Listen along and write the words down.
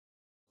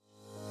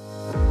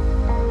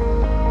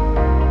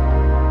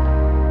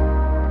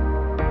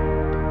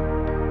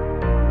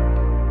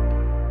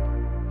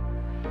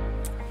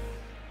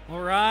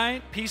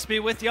Peace be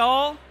with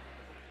y'all.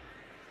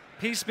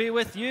 Peace be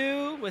with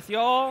you, with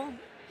y'all. All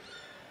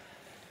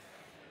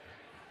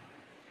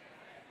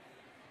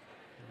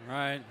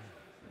right.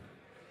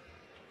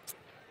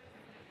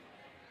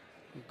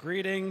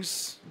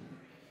 Greetings.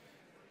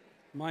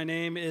 My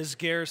name is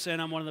Garrison.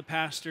 I'm one of the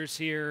pastors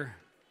here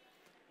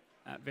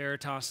at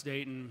Veritas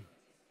Dayton.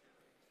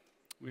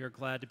 We are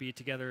glad to be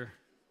together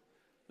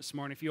this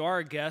morning. If you are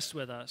a guest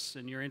with us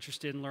and you're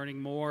interested in learning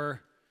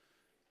more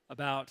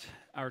about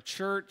our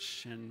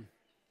church and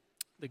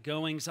the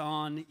goings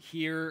on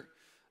here,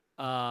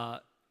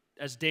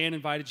 as Dan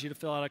invited you to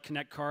fill out a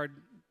Connect card,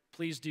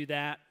 please do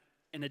that.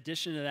 In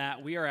addition to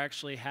that, we are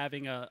actually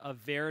having a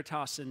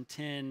Veritas in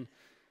 10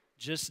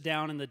 just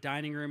down in the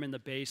dining room in the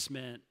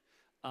basement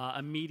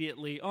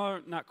immediately, or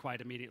not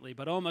quite immediately,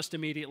 but almost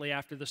immediately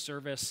after the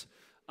service.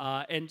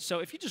 And so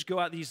if you just go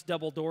out these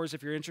double doors,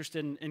 if you're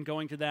interested in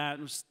going to that,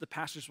 and the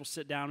pastors will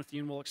sit down with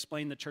you and we'll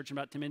explain the church in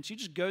about 10 minutes. You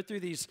just go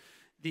through these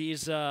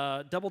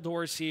double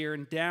doors here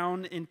and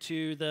down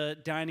into the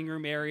dining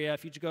room area.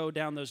 If you just go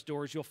down those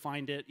doors, you'll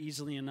find it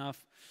easily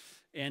enough.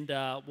 And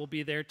we'll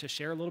be there to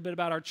share a little bit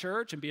about our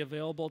church and be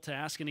available to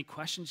ask any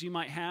questions you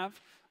might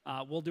have.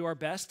 We'll do our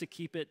best to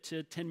keep it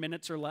to 10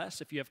 minutes or less.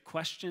 If you have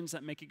questions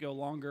that make it go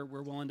longer,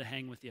 we're willing to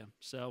hang with you.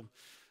 So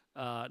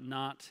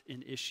not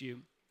an issue.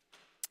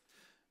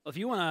 Well, if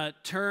you want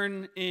to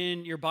turn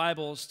in your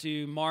Bibles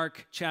to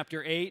Mark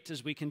chapter 8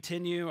 as we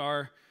continue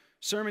our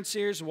sermon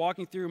series,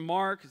 walking through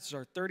Mark. It's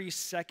our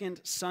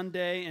 32nd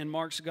Sunday in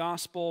Mark's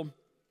Gospel.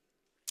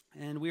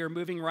 And we are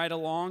moving right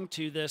along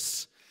to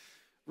this,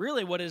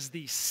 really what is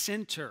the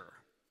center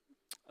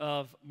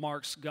of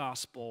Mark's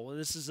Gospel.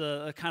 This is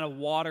a kind of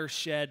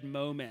watershed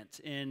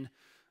moment in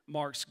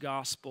Mark's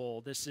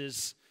Gospel. This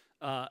is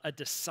a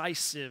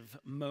decisive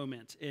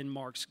moment in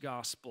Mark's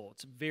Gospel.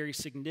 It's a very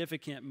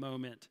significant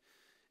moment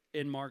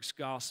in Mark's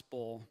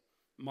Gospel.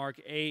 Mark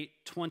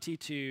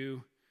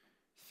 8:22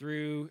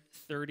 through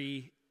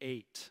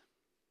 38.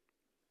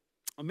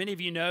 Well, many of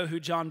you know who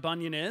John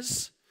Bunyan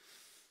is.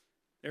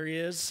 There he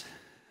is.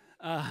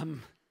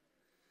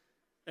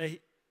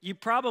 You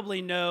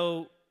probably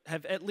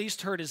have at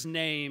least heard his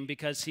name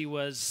because he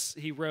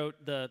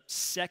wrote the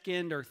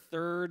second or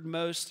third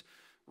most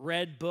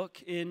read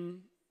book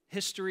in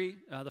history.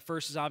 The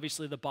first is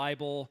obviously the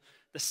Bible.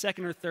 The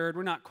second or third,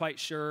 we're not quite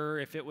sure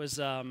if it was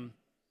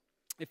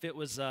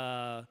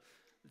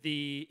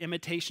The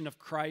Imitation of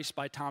Christ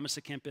by Thomas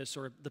à Kempis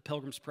or The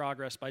Pilgrim's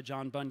Progress by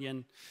John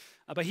Bunyan.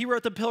 But he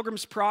wrote The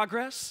Pilgrim's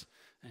Progress,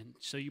 and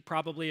so you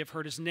probably have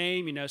heard his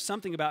name, you know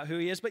something about who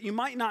he is, but you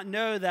might not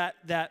know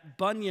that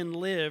Bunyan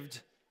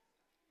lived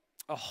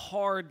a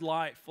hard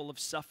life full of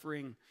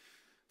suffering,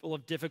 full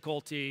of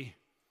difficulty,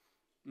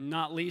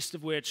 not least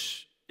of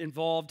which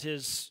involved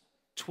his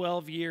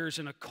 12 years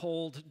in a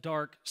cold,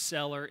 dark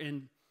cellar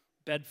in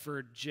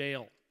Bedford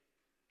jail.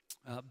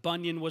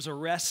 Bunyan was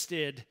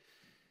arrested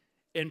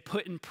and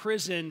put in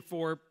prison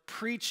for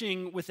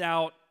preaching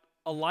without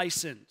a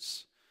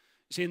license.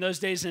 You see, in those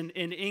days in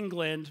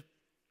England,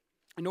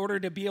 in order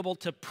to be able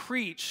to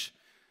preach,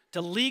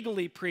 to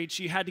legally preach,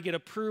 you had to get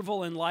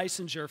approval and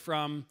licensure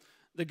from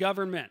the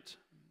government.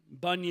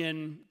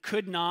 Bunyan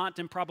could not,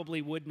 and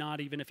probably would not,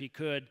 even if he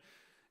could,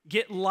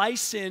 get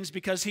licensed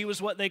because he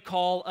was what they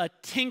call a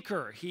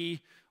tinker.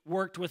 He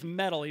worked with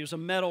metal. He was a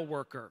metal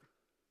worker.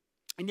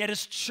 And yet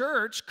his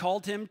church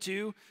called him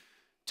to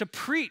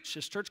preach.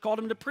 His church called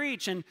him to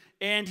preach,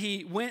 and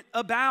he went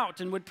about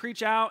and would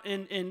preach out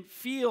in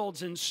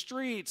fields and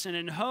streets and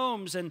in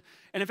homes. And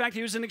in fact,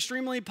 he was an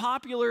extremely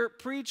popular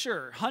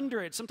preacher.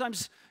 Hundreds,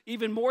 sometimes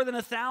even more than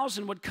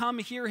 1,000 would come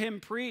hear him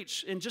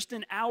preach in just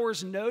an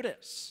hour's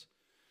notice.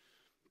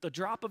 The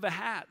drop of a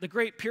hat. The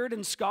great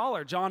Puritan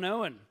scholar, John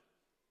Owen,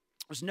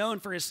 was known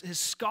for his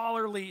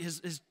scholarly,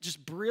 his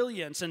just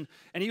brilliance. And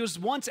he was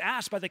once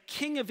asked by the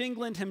King of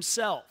England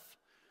himself,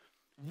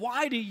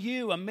 "Why do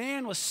you, a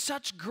man with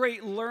such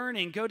great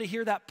learning, go to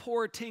hear that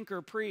poor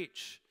tinker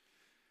preach?"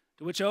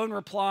 To which Owen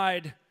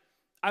replied,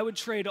 "I would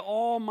trade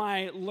all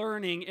my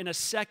learning in a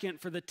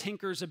second for the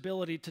tinker's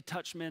ability to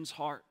touch men's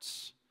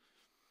hearts."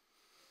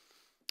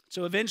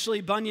 So eventually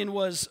Bunyan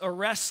was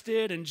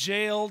arrested and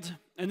jailed,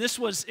 and this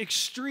was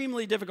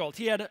extremely difficult.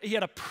 He had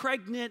a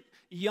pregnant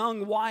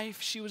young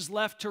wife. She was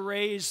left to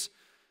raise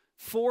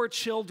 4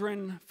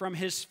 children from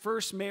his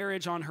first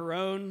marriage on her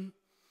own.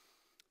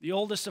 The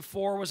oldest of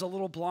 4 was a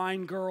little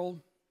blind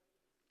girl.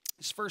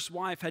 His first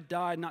wife had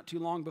died not too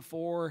long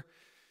before,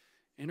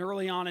 and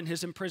early on in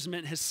his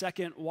imprisonment, his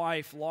second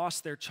wife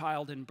lost their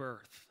child in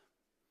birth.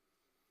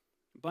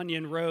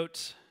 Bunyan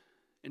wrote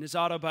in his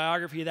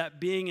autobiography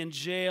that being in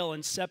jail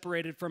and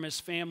separated from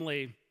his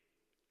family,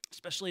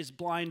 especially his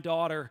blind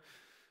daughter,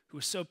 who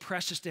was so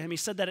precious to him, he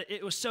said that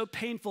it was so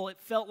painful,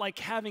 it felt like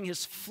having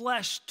his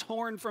flesh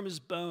torn from his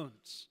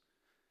bones.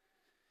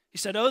 He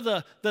said, "Oh,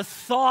 the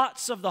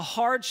thoughts of the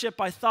hardship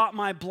I thought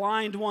my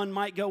blind one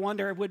might go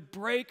under would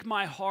break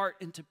my heart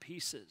into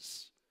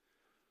pieces."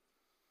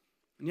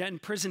 And yet in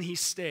prison he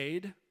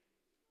stayed,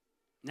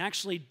 and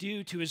actually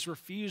due to his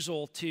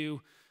refusal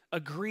to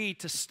agree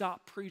to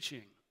stop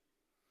preaching.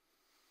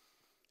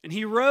 And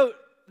he wrote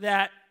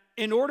that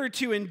in order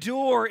to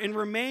endure and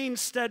remain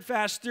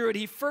steadfast through it,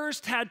 he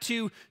first had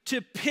to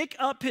pick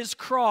up his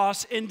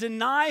cross and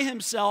deny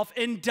himself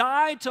and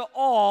die to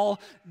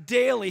all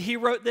daily. He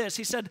wrote this.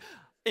 He said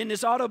in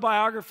his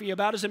autobiography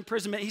about his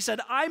imprisonment, he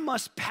said, "I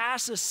must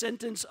pass a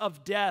sentence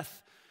of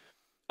death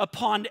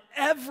upon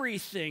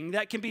everything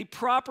that can be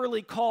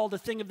properly called a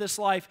thing of this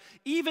life,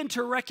 even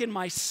to reckon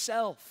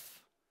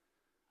myself,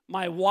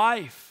 my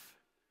wife,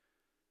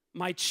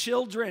 my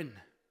children,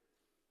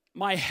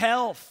 my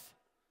health,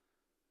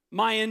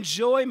 my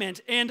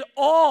enjoyment, and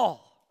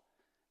all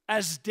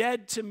as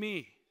dead to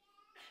me,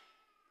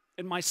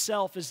 and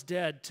myself as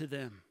dead to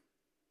them."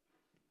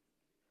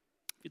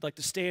 If you'd like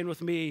to stand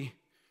with me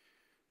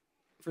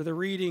for the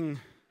reading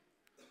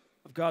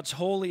of God's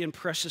holy and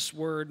precious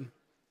word,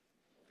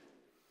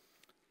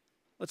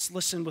 let's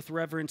listen with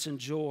reverence and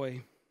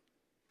joy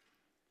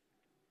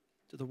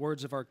to the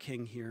words of our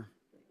King here.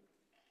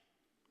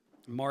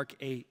 Mark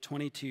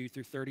 8:22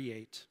 through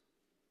 38.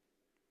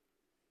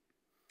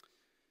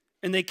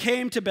 "And they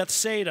came to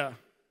Bethsaida,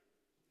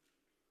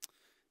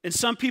 and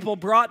some people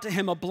brought to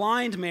him a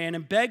blind man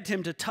and begged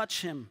him to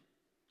touch him.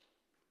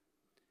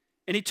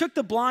 And he took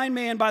the blind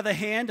man by the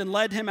hand and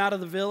led him out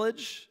of the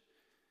village.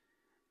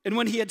 And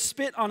when he had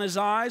spit on his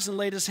eyes and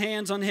laid his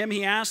hands on him,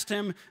 he asked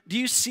him, 'Do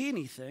you see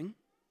anything?'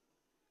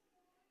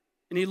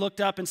 And he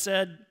looked up and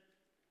said,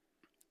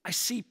 'I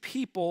see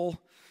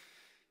people,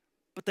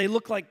 but they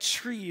look like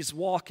trees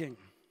walking.'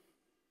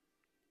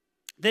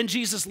 Then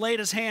Jesus laid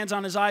his hands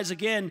on his eyes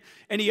again,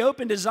 and he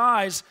opened his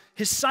eyes.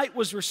 His sight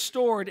was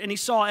restored, and he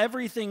saw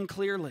everything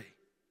clearly.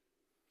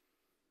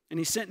 And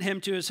he sent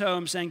him to his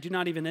home, saying, 'Do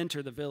not even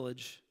enter the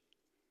village.'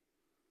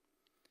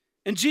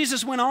 And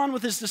Jesus went on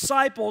with his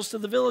disciples to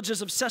the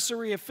villages of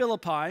Caesarea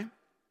Philippi.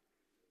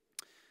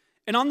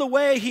 And on the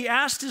way, he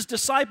asked his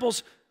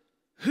disciples,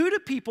 'Who do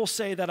people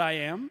say that I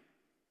am?'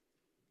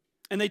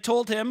 And they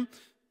told him,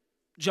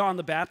 'John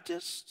the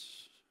Baptist.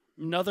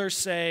 And others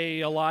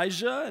say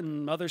Elijah,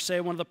 and others say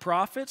one of the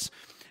prophets.'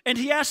 And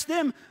he asked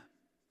them,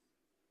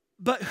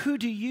 'But who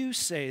do you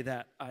say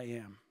that I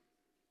am?'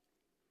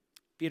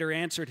 Peter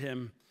answered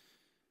him,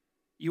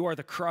 'You are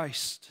the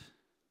Christ.'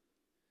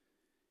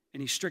 And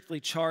he strictly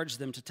charged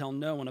them to tell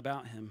no one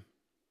about him.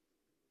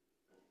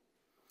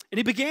 And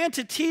he began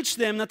to teach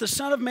them that the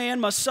Son of Man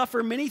must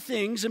suffer many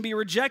things and be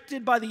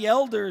rejected by the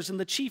elders and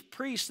the chief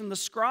priests and the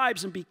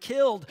scribes and be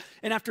killed,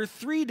 and after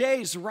 3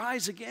 days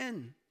rise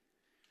again.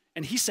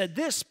 And he said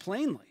this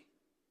plainly.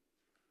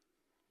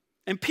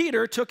 And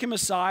Peter took him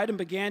aside and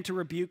began to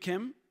rebuke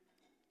him.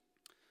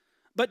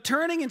 But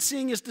turning and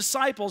seeing his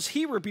disciples,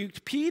 he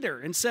rebuked Peter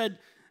and said,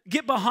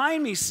 'Get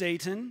behind me,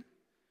 Satan,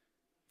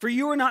 for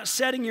you are not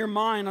setting your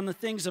mind on the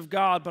things of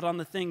God, but on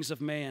the things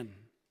of man.'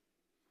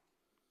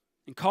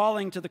 And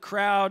calling the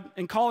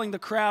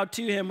crowd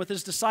to him with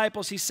his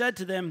disciples, he said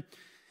to them,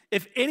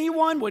 'If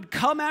anyone would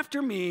come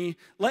after me,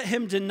 let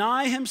him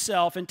deny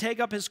himself and take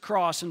up his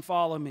cross and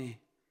follow me.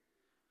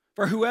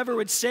 For whoever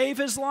would save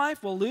his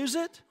life will lose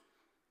it,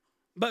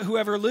 but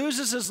whoever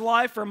loses his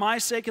life for my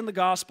sake and the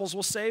gospel's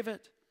will save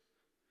it.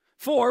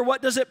 For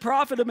what does it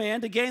profit a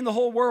man to gain the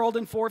whole world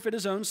and forfeit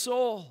his own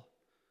soul?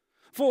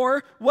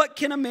 For what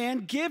can a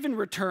man give in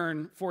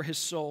return for his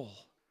soul?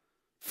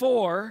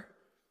 For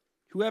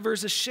whoever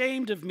is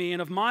ashamed of me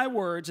and of my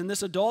words in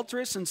this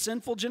adulterous and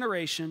sinful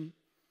generation,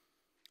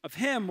 of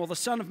him will the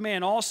Son of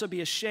Man also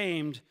be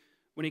ashamed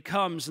when he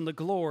comes in the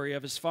glory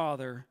of his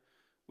Father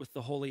with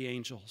the holy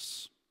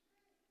angels.'"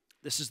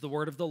 This is the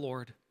word of the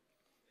Lord.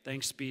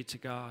 Thanks be to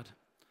God.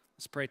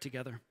 Let's pray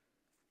together.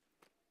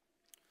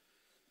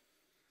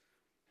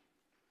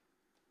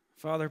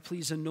 Father,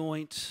 please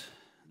anoint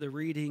the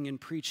reading and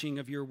preaching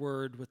of your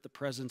word with the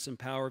presence and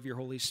power of your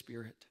Holy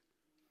Spirit.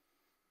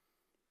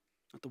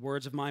 Let the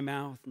words of my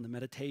mouth and the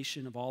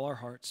meditation of all our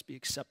hearts be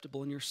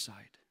acceptable in your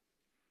sight,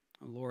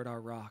 O Lord,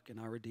 our rock and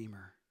our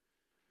Redeemer.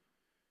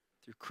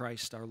 Through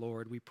Christ our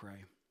Lord, we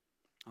pray.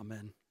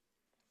 Amen.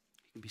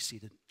 You can be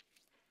seated.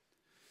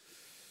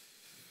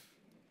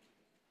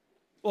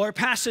 Well, our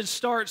passage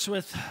starts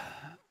with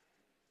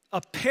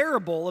a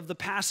parable of the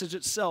passage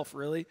itself,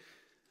 really.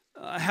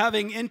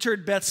 Having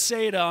entered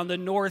Bethsaida on the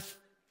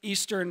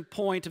northeastern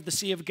point of the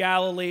Sea of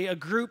Galilee, a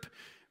group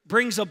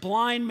brings a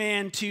blind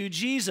man to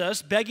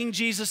Jesus, begging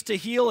Jesus to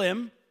heal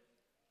him.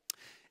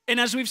 And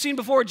as we've seen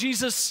before,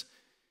 Jesus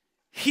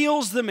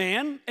heals the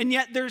man, and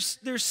yet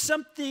there's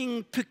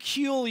something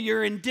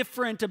peculiar and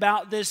different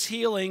about this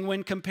healing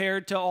when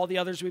compared to all the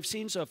others we've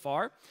seen so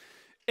far.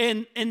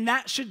 And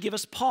that should give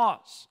us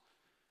pause.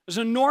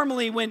 So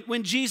normally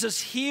when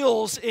Jesus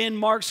heals in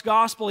Mark's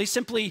gospel, he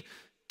simply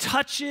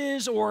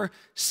touches or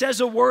says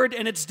a word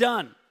and it's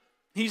done.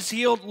 He's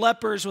healed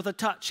lepers with a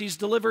touch. He's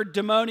delivered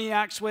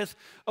demoniacs with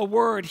a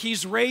word.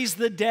 He's raised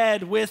the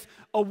dead with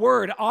a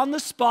word. On the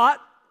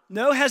spot,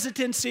 no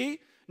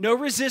hesitancy, no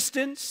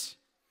resistance.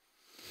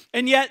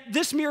 And yet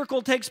this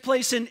miracle takes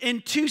place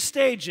in 2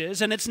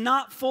 stages, and it's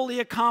not fully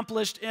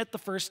accomplished at the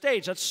first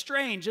stage. That's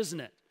strange, isn't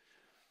it?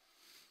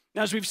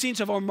 Now, as we've seen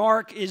so far,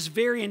 Mark is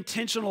very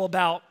intentional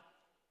about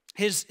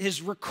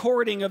his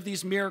recording of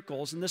these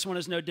miracles, and this one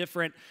is no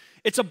different.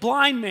 It's a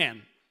blind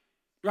man,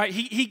 right?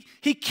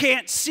 He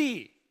can't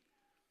see.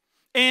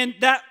 And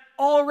that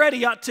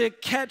already ought to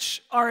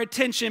catch our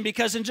attention,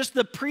 because in just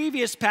the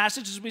previous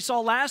passages we saw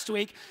last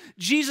week,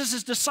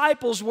 Jesus'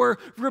 disciples were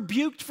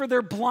rebuked for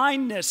their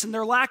blindness and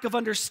their lack of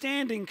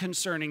understanding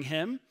concerning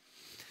him.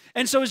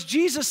 And so as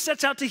Jesus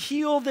sets out to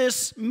heal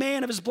this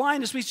man of his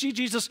blindness, we see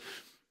Jesus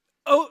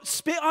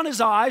spit on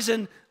his eyes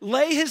and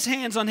lay his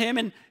hands on him.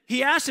 And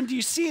he asked him, "Do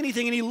you see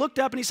anything?" And he looked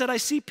up and he said, "I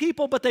see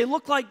people, but they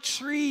look like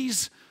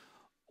trees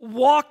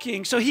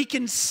walking." So he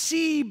can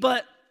see,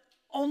 but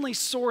only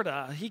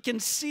sorta. He can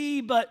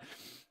see, but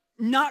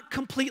not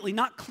completely,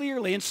 not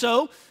clearly. And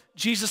so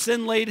Jesus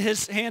then laid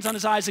his hands on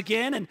his eyes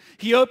again, and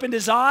he opened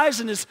his eyes,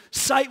 and his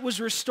sight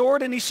was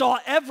restored, and he saw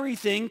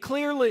everything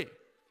clearly.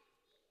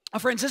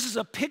 Friends, this is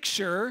a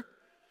picture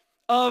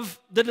of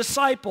the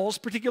disciples,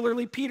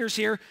 particularly Peter's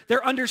here,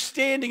 their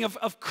understanding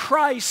of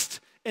Christ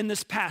in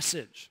this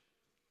passage.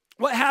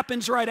 What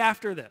happens right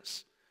after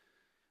this?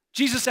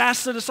 Jesus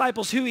asks the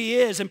disciples who he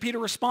is, and Peter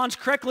responds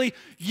correctly,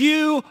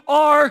 "You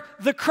are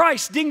the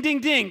Christ." Ding, ding,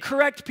 ding.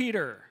 Correct,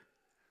 Peter.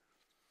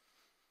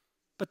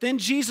 But then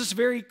Jesus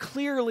very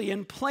clearly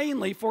and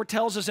plainly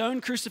foretells his own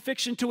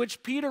crucifixion, to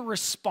which Peter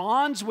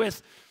responds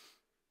with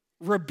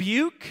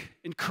rebuke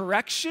and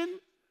correction.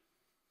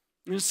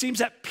 And it seems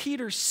that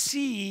Peter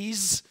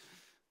sees,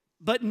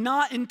 but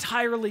not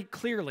entirely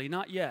clearly,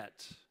 not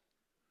yet.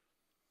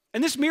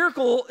 And this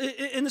miracle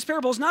in this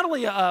parable is not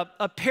only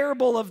a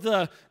parable of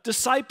the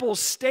disciples'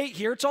 state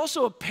here, it's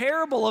also a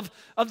parable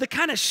of the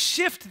kind of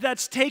shift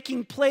that's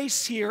taking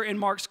place here in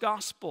Mark's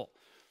gospel.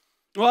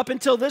 Well, up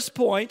until this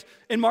point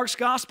in Mark's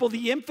gospel,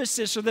 the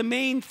emphasis or the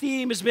main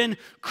theme has been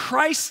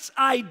Christ's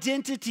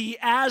identity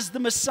as the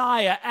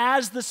Messiah,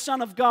 as the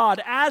Son of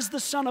God, as the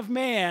Son of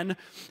Man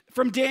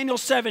from Daniel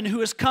 7,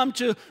 who has come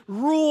to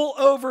rule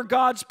over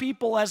God's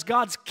people as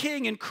God's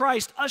king in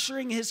Christ,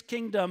 ushering his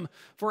kingdom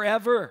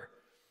forever.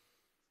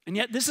 And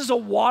yet this is a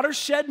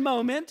watershed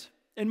moment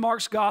in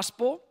Mark's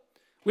gospel.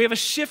 We have a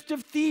shift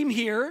of theme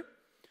here.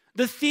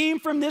 The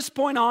theme from this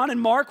point on in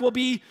Mark will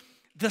be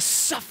the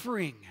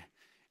suffering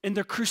and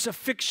the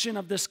crucifixion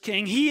of this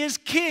king. He is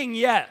king,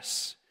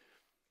 yes,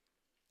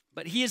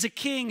 but he is a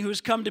king who has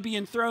come to be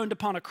enthroned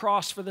upon a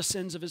cross for the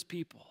sins of his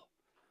people.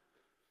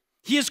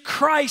 He is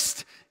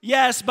Christ,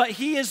 yes, but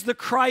he is the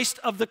Christ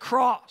of the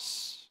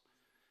cross.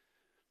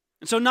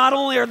 And so not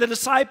only are the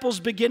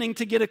disciples beginning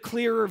to get a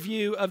clearer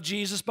view of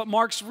Jesus, but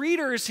Mark's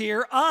readers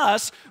here,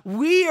 us,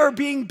 we are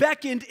being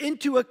beckoned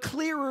into a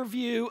clearer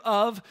view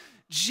of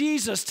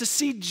Jesus, to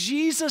see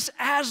Jesus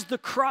as the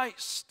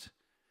Christ,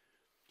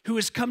 who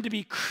has come to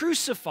be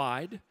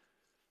crucified,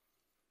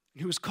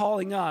 and who is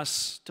calling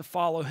us to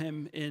follow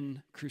him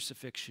in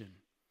crucifixion.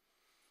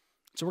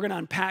 So we're going to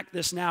unpack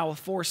this now with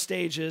 4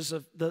 stages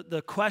of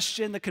the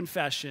question, the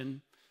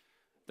confession,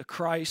 the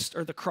Christ,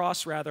 or the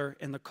cross rather,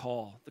 and the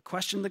call. The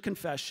question, the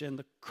confession,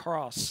 the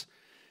cross,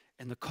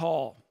 and the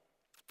call.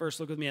 First,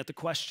 look with me at the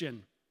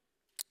question.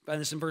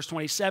 Find this in verse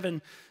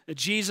 27.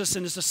 Jesus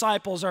and his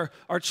disciples are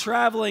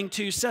traveling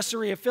to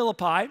Caesarea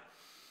Philippi,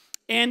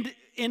 and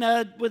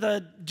with a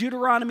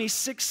Deuteronomy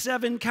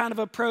 6:7 kind of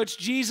approach,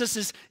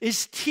 Jesus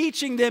is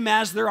teaching them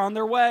as they're on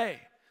their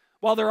way.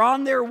 While they're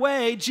on their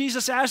way,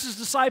 Jesus asks his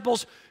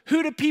disciples,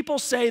 "Who do people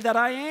say that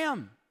I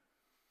am?"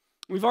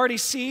 We've already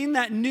seen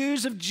that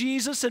news of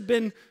Jesus had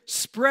been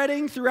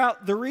spreading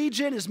throughout the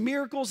region. His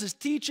miracles, his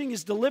teaching,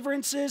 his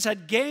deliverances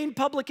had gained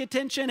public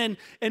attention.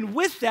 And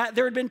with that,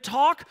 there had been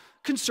talk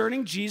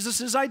concerning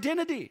Jesus'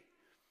 identity.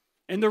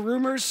 And the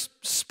rumors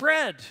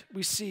spread,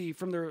 we see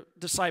from the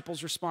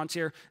disciples' response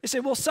here. They say,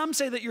 well, some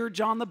say that you're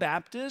John the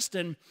Baptist,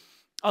 and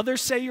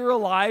others say you're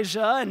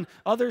Elijah, and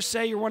others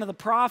say you're one of the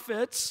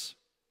prophets.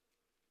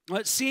 Well,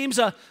 it seems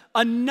a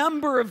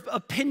number of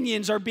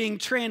opinions are being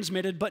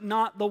transmitted, but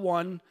not the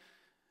one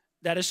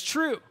that is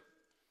true.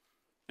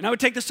 And I would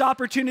take this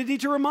opportunity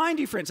to remind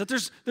you, friends, that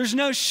there's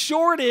no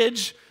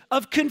shortage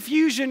of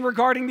confusion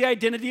regarding the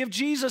identity of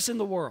Jesus in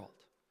the world.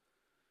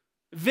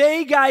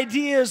 Vague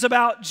ideas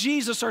about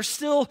Jesus are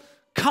still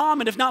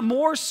common, if not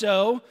more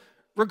so,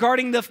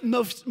 regarding the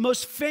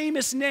most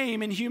famous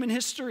name in human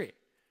history.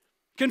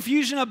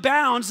 Confusion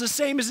abounds the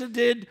same as it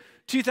did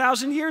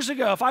 2,000 years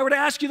ago. If I were to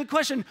ask you the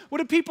question, what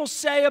do people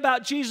say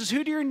about Jesus?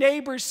 Who do your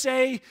neighbors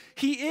say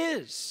he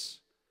is?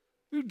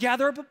 We'd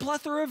gather up a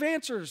plethora of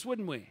answers,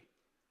 wouldn't we?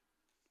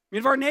 Many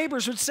of our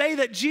neighbors would say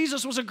that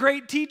Jesus was a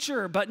great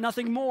teacher, but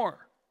nothing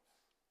more.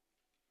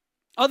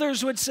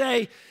 Others would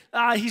say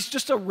he's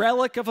just a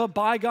relic of a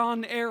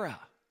bygone era.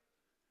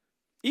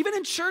 Even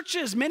in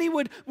churches, many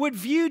would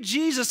view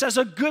Jesus as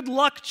a good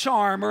luck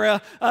charm,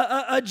 or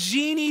a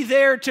genie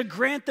there to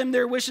grant them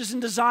their wishes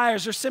and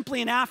desires, or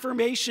simply an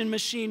affirmation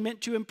machine meant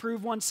to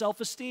improve one's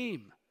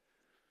self-esteem.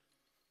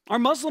 Our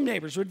Muslim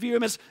neighbors would view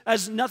him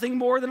as nothing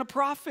more than a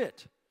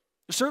prophet,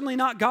 certainly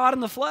not God in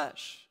the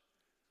flesh.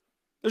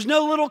 There's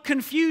no little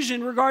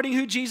confusion regarding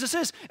who Jesus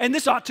is. And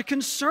this ought to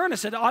concern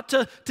us. It ought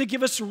to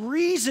give us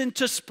reason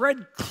to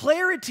spread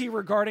clarity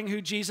regarding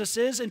who Jesus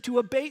is and to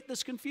abate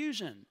this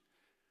confusion.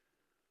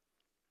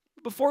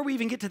 Before we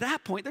even get to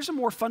that point, there's a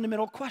more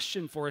fundamental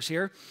question for us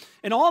here.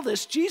 In all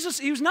this, Jesus,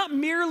 he was not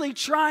merely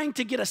trying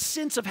to get a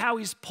sense of how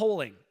he's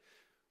polling,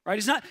 right?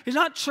 He's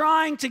not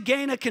trying to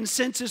gain a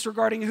consensus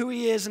regarding who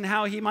he is and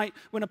how he might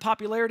win a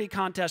popularity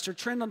contest or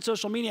trend on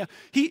social media.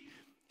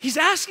 He's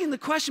asking the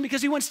question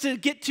because he wants to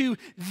get to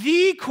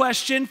the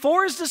question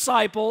for his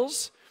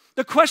disciples,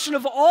 the question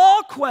of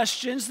all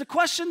questions, the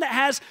question that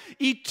has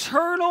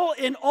eternal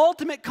and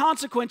ultimate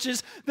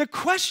consequences, the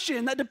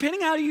question that,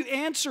 depending how you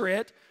answer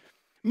it,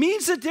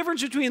 means the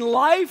difference between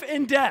life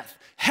and death,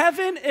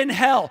 heaven and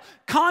hell,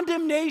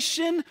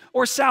 condemnation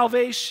or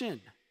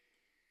salvation.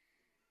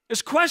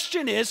 His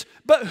question is,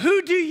 but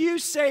who do you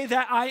say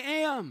that I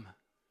am?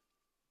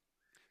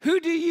 Who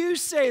do you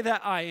say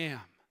that I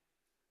am?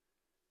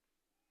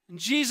 And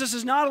Jesus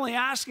is not only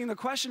asking the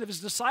question of his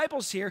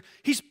disciples here,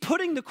 he's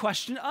putting the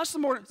question to us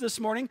this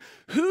morning,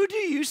 who do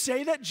you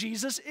say that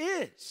Jesus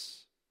is?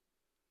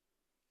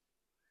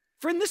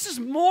 Friend, this is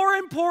more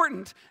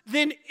important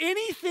than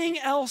anything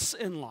else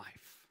in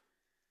life.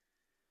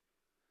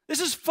 This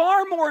is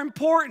far more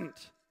important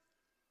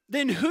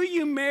than who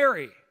you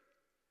marry,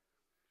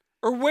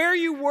 or where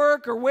you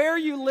work, or where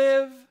you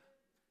live,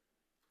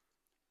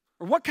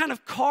 or what kind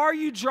of car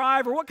you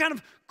drive, or what kind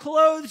of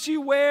clothes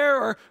you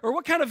wear, or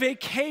what kind of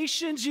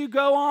vacations you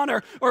go on,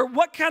 or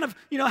what kind of,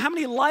 how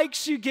many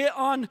likes you get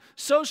on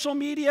social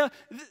media.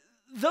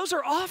 Those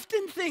are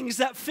often things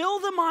that fill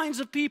the minds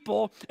of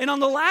people, and on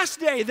the last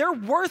day, their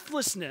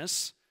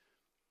worthlessness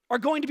are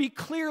going to be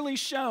clearly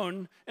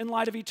shown in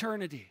light of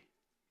eternity.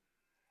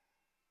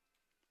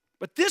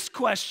 But this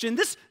question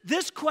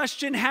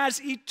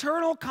has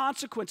eternal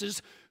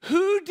consequences.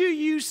 Who do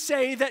you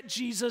say that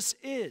Jesus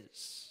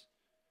is?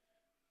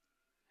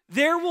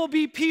 There will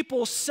be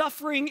people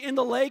suffering in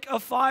the lake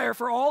of fire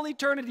for all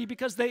eternity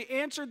because they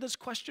answered this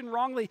question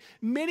wrongly,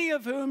 many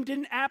of whom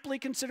didn't aptly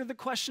consider the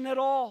question at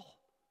all.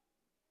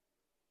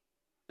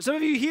 Some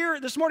of you here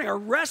this morning are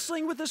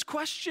wrestling with this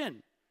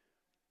question.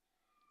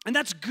 And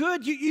that's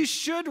good. You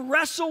should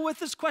wrestle with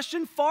this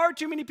question. Far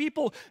too many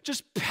people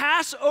just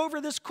pass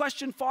over this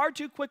question far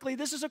too quickly.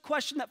 This is a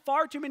question that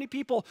far too many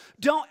people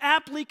don't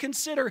aptly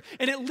consider,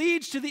 and it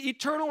leads to the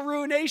eternal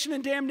ruination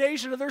and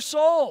damnation of their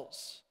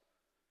souls.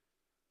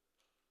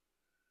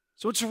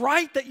 So it's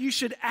right that you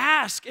should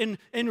ask and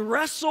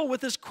wrestle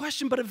with this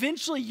question, but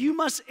eventually you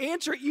must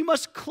answer it. You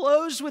must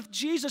close with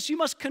Jesus. You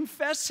must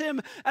confess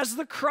him as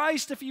the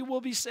Christ if you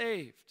will be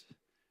saved.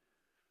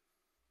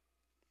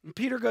 And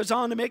Peter goes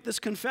on to make this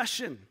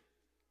confession.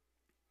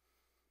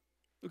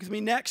 Look with me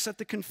next at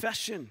the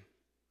confession.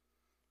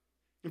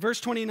 In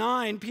verse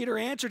 29, Peter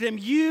answered him,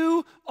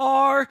 "You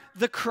are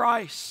the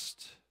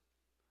Christ."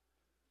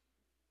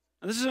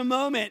 Now, this is a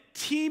moment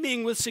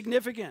teeming with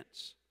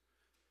significance.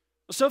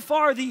 So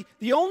far, the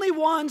only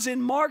ones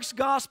in Mark's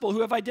gospel who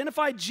have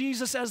identified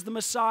Jesus as the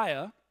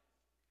Messiah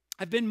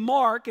have been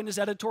Mark in his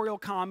editorial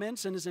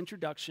comments and his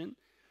introduction,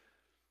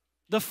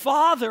 the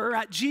Father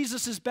at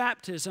Jesus'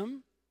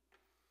 baptism,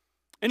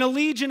 and a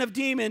legion of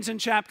demons in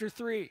chapter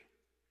 3.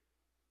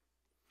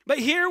 But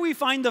here we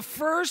find the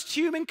first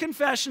human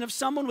confession of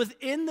someone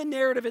within the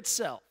narrative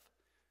itself.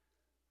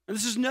 And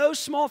this is no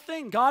small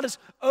thing. God is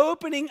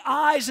opening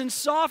eyes and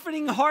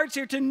softening hearts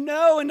here to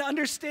know and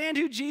understand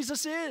who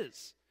Jesus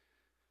is.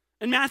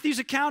 In Matthew's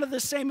account of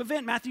this same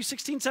event, Matthew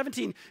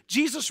 16:17,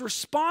 Jesus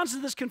responds to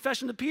this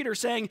confession to Peter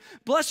saying,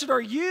 "Blessed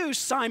are you,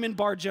 Simon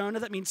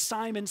Bar-Jonah," that means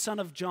Simon, son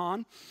of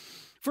John,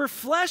 "for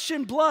flesh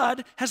and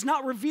blood has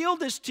not revealed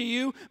this to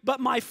you, but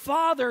my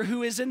Father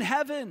who is in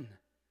heaven."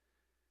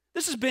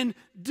 This has been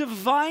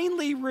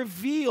divinely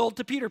revealed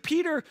to Peter.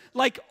 Peter,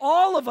 like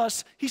all of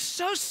us, he's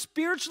so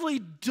spiritually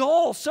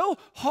dull, so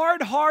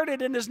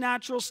hard-hearted in his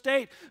natural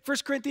state.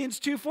 1 Corinthians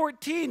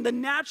 2:14, the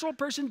natural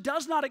person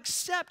does not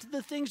accept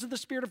the things of the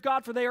Spirit of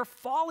God, for they are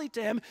folly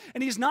to him,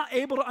 and he's not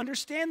able to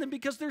understand them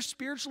because they're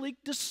spiritually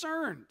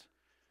discerned.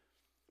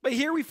 But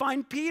here we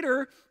find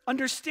Peter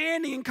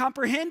understanding and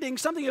comprehending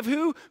something of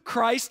who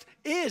Christ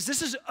is.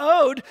 This is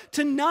owed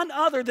to none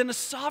other than a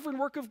sovereign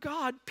work of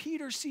God.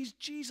 Peter sees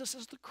Jesus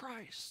as the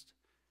Christ.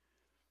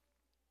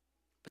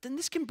 But then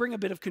this can bring a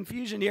bit of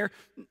confusion here.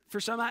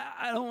 For some,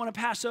 I don't want to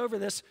pass over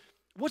this.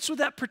 What's with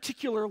that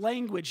particular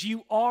language?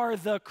 You are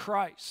the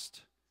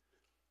Christ.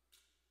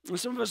 Well,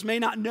 some of us may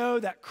not know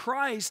that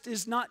Christ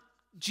is not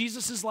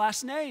Jesus'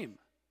 last name.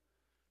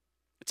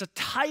 It's a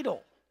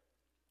title.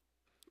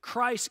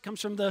 Christ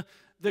comes from the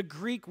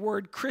Greek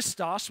word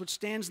Christos, which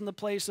stands in the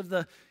place of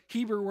the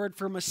Hebrew word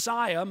for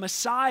Messiah.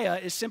 Messiah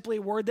is simply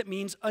a word that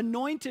means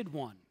anointed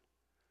one.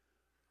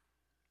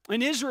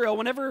 In Israel,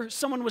 whenever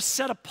someone was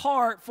set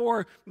apart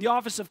for the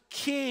office of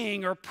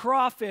king or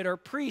prophet or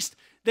priest,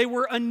 they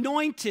were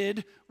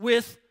anointed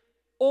with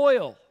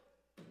oil.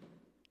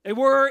 They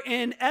were,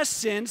 in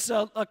essence,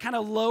 a kind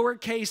of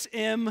lowercase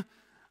m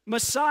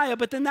Messiah,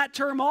 but then that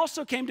term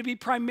also came to be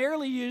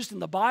primarily used in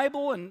the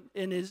Bible and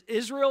in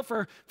Israel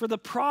for the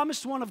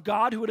promised one of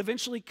God who would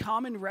eventually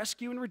come and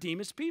rescue and redeem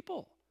his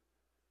people.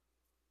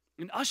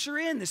 and usher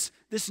in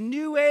this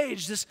new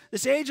age,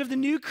 this age of the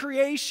new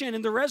creation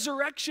and the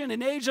resurrection,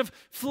 an age of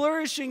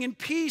flourishing and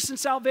peace and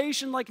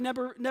salvation like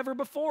never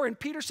before. And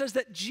Peter says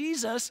that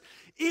Jesus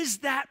is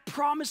that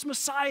promised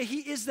Messiah. He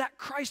is that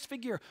Christ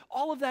figure.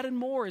 All of that and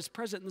more is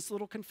present in this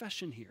little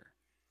confession here.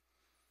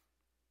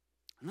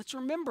 And let's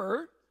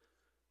remember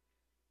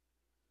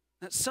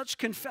that such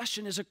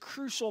confession is a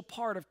crucial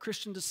part of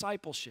Christian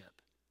discipleship.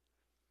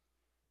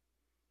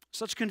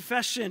 Such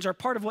confessions are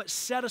part of what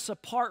set us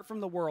apart from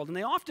the world, and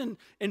they often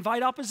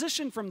invite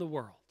opposition from the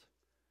world.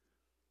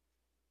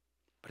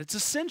 But it's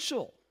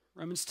essential.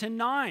 Romans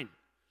 10:9.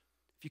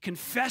 If you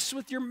confess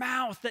with your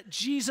mouth that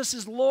Jesus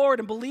is Lord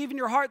and believe in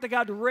your heart that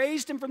God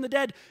raised him from the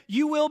dead,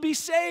 you will be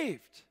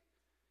saved.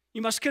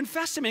 You must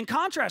confess him. In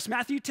contrast,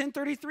 Matthew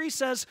 10:33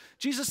 says,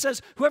 Jesus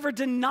says, whoever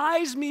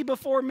denies me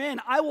before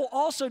men, I will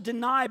also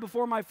deny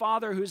before my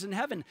Father who is in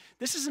heaven.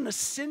 This is an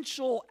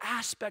essential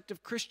aspect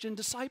of Christian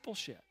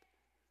discipleship.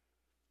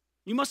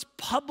 You must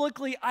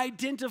publicly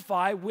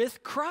identify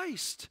with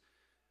Christ.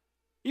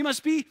 You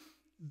must be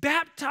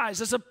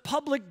baptized as a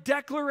public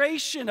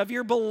declaration of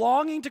your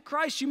belonging to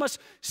Christ. You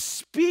must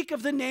speak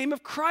of the name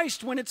of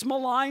Christ when it's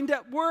maligned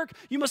at work.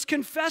 You must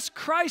confess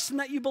Christ and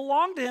that you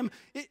belong to him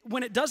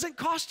when it doesn't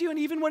cost you, and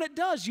even when it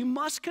does. You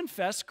must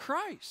confess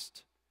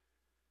Christ.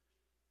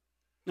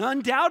 Now,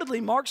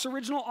 undoubtedly, Mark's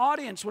original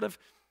audience would have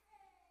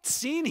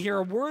seen here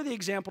a worthy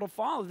example to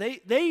follow.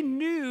 They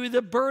knew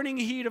the burning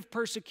heat of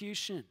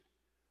persecution.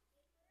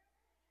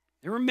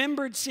 They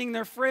remembered seeing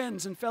their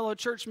friends and fellow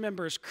church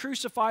members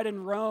crucified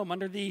in Rome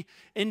under the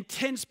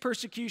intense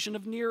persecution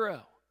of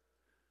Nero.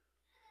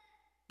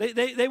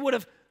 They would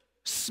have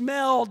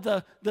smelled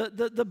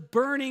the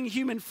burning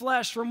human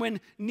flesh from when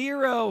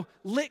Nero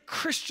lit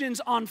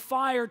Christians on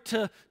fire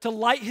to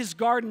light his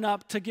garden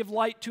up to give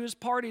light to his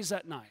parties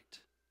at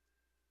night.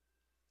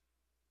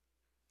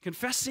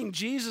 Confessing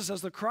Jesus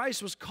as the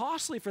Christ was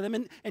costly for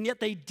them, and yet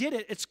they did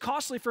it. It's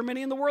costly for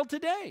many in the world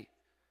today.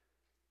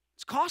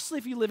 It's costly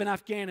if you live in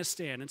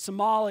Afghanistan and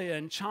Somalia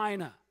and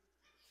China.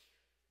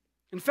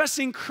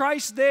 Confessing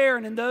Christ there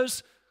and in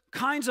those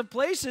kinds of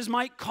places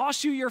might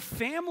cost you your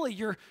family,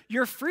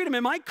 your freedom.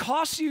 It might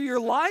cost you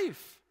your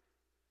life.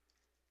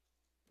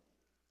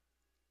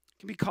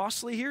 It can be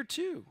costly here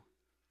too.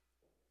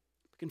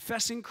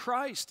 Confessing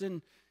Christ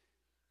and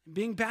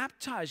being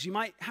baptized, you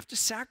might have to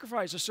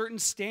sacrifice a certain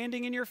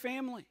standing in your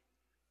family.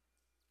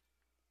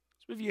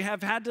 Some of you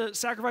have had to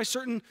sacrifice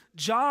certain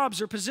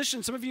jobs or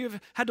positions. Some of you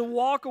have had to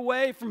walk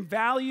away from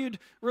valued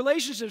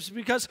relationships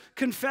because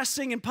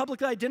confessing and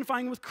publicly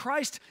identifying with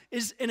Christ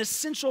is an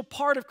essential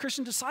part of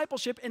Christian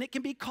discipleship, and it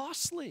can be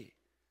costly.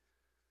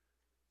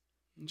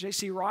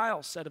 J.C.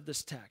 Ryle said of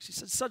this text, he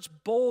said, such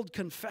bold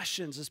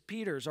confessions as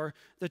Peter's are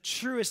the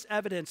truest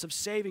evidence of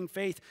saving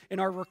faith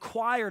and are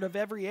required of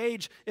every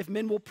age if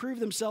men will prove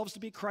themselves to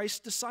be Christ's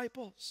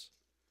disciples.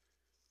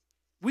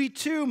 We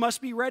too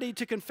must be ready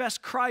to confess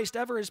Christ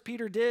ever as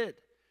Peter did.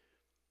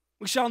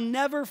 We shall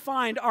never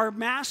find our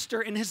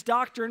master and his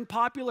doctrine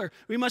popular.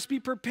 We must be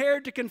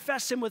prepared to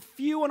confess him with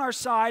few on our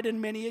side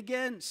and many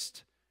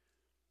against.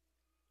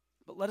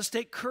 But let us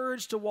take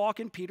courage to walk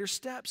in Peter's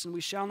steps, and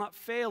we shall not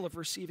fail of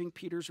receiving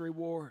Peter's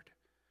reward.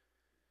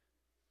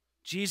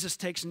 Jesus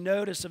takes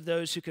notice of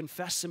those who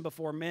confess him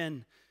before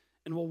men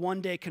and will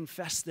one day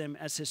confess them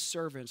as his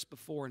servants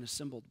before an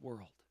assembled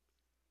world.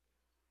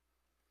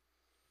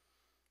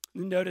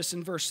 Notice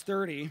in verse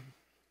 30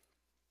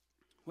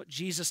 what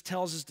Jesus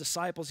tells his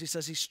disciples. He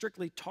says he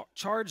strictly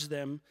charged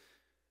them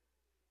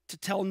to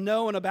tell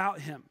no one about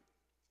him.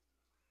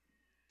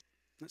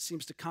 That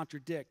seems to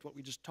contradict what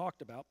we just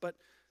talked about, but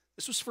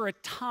this was for a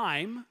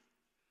time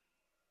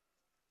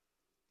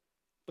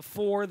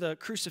before the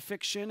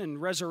crucifixion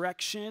and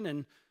resurrection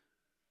and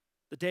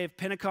the day of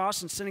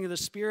Pentecost and sending of the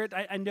Spirit.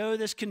 I know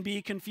this can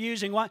be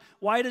confusing.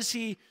 Why does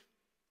he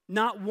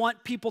not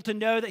want people to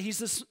know that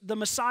he's the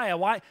Messiah?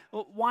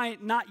 Why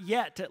not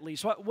yet, at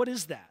least? What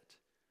is that?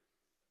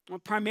 Well,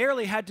 it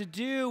primarily had to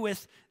do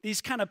with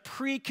these kind of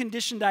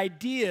preconditioned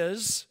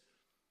ideas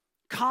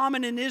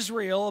common in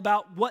Israel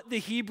about what the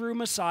Hebrew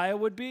Messiah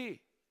would be.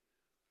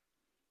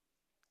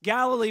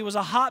 Galilee was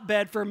a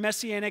hotbed for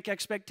messianic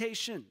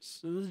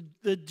expectations.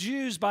 The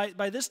Jews,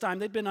 by this time,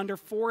 they'd been under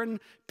foreign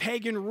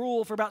pagan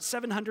rule for about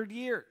 700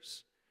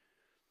 years.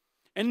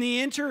 In the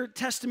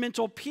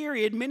intertestamental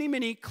period,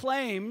 many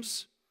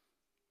claims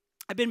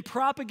have been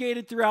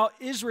propagated throughout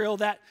Israel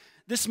that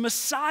this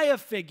Messiah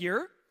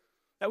figure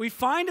that we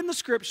find in the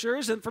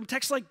scriptures and from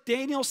texts like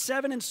Daniel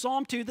 7 and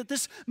Psalm 2, that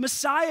this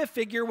Messiah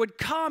figure would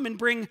come and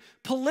bring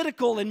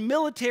political and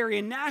military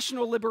and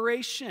national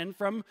liberation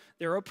from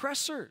their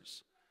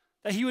oppressors.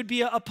 That he would be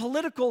a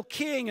political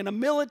king and a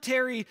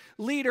military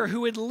leader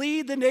who would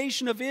lead the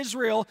nation of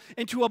Israel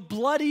into a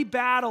bloody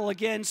battle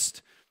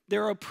against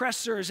their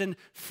oppressors and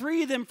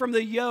free them from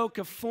the yoke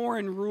of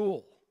foreign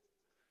rule.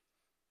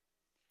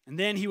 And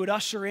then he would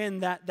usher in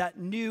that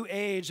new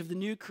age of the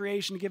new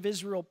creation to give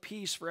Israel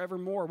peace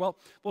forevermore. Well,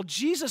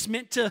 Jesus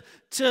meant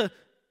to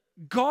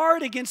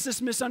guard against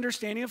this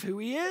misunderstanding of who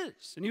he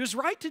is. And he was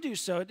right to do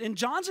so. In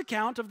John's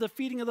account of the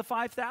feeding of the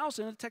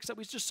 5,000, a text that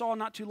we just saw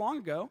not too long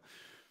ago,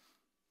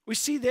 we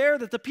see there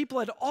that the people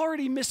had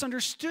already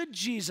misunderstood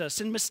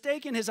Jesus and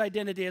mistaken his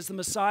identity as the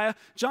Messiah.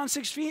 John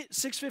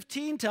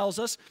 6:15 tells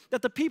us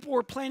that the people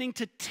were planning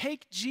to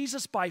take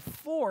Jesus by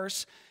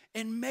force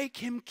and make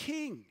him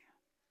king.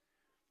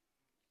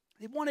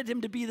 They wanted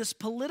him to be this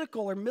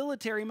political or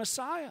military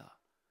Messiah.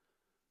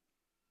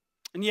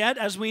 And yet,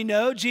 as we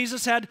know,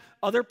 Jesus had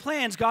other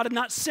plans. God had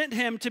not sent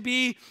him to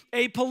be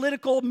a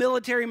political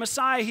military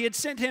Messiah. He had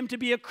sent him to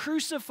be a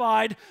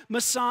crucified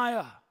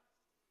Messiah.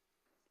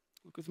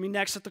 Look with me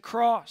next at the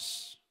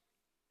cross.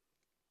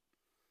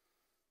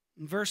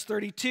 In verse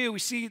 32, we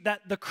see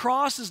that the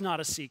cross is not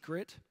a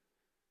secret.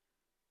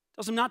 It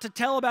tells him not to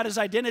tell about his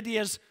identity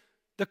as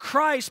the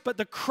Christ, but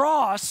the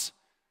cross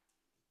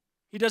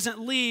he doesn't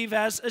leave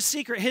as a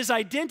secret. His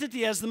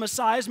identity as the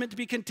Messiah is meant to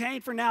be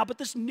contained for now, but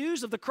this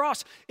news of the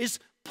cross is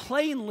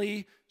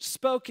plainly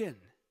spoken.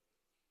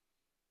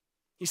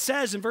 He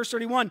says in verse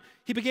 31,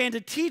 he began to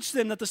teach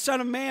them that the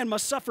Son of Man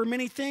must suffer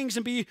many things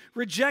and be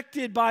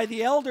rejected by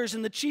the elders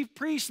and the chief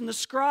priests and the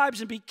scribes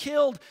and be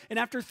killed, and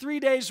after 3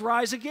 days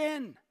rise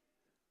again.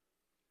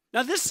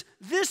 Now this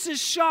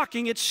is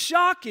shocking. It's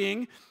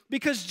shocking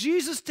because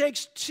Jesus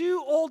takes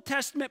two Old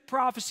Testament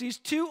prophecies,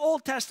 two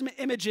Old Testament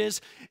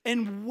images,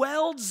 and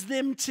welds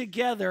them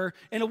together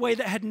in a way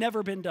that had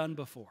never been done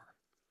before.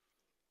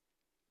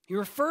 He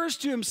refers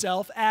to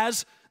himself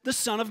as the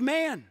Son of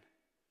Man.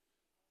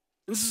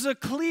 This is a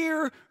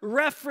clear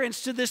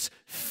reference to this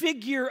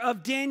figure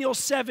of Daniel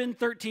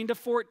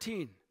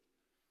 7:13-14.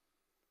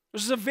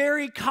 This is a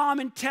very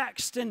common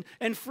text and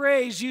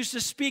phrase used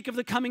to speak of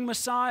the coming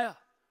Messiah.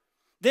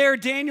 There,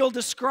 Daniel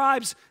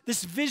describes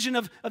this vision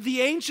of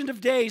the Ancient of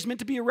Days, meant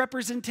to be a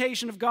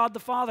representation of God the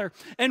Father.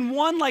 And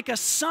one like a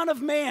Son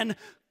of Man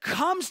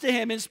comes to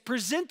him, is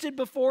presented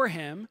before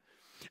him,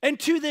 and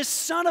to this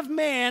Son of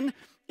Man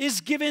is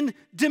given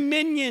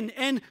dominion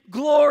and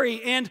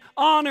glory and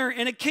honor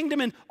and a kingdom,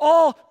 and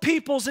all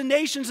peoples and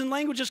nations and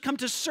languages come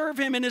to serve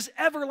him in his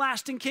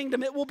everlasting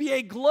kingdom. It will be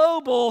a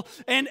global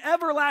and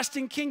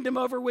everlasting kingdom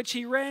over which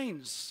he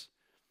reigns.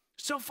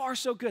 So far,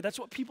 so good. That's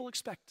what people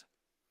expect.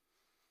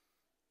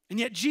 And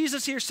yet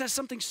Jesus here says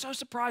something so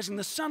surprising.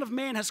 The Son of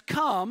Man has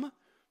come,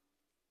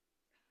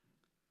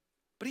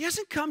 but he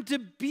hasn't come to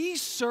be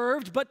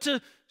served, but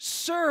to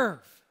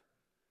serve,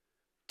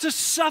 to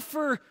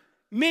suffer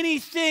many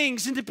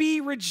things, and to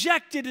be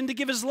rejected, and to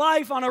give his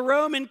life on a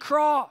Roman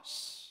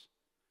cross.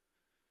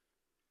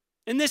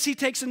 In this, he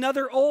takes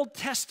another Old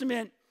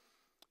Testament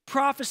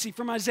prophecy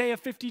from Isaiah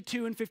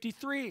 52 and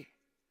 53.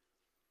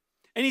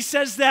 And he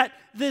says that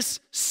this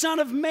Son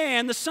of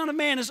Man, the Son of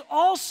Man, is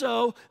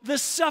also the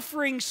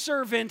suffering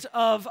servant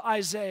of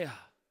Isaiah.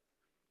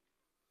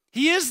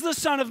 He is the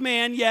Son of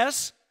Man,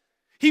 yes.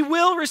 He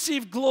will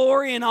receive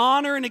glory and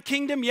honor and a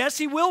kingdom, yes.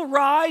 He will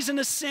rise and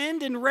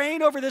ascend and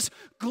reign over this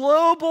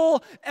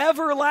global,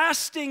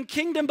 everlasting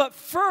kingdom. But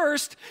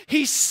first,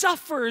 he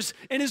suffers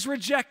and is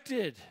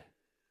rejected.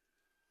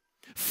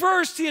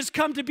 First, he has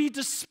come to be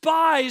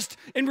despised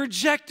and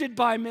rejected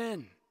by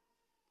men.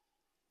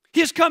 He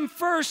has come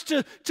first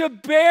to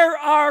bear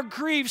our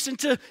griefs and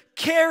to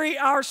carry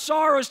our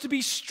sorrows, to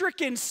be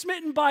stricken,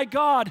 smitten by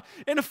God,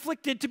 and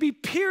afflicted, to be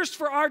pierced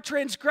for our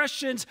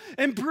transgressions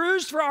and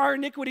bruised for our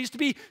iniquities, to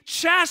be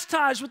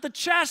chastised with the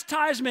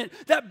chastisement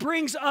that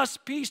brings us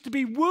peace, to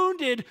be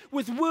wounded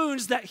with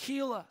wounds that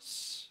heal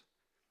us.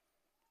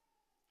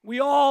 We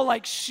all,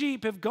 like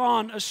sheep, have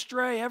gone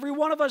astray. Every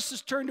one of us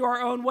has turned to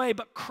our own way,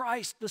 but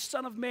Christ, the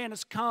Son of Man,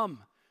 has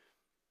come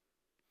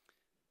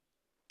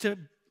to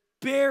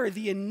bear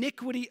the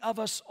iniquity of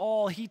us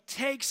all. He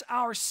takes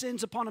our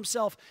sins upon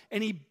himself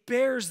and he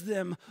bears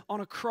them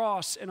on a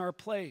cross in our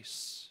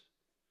place.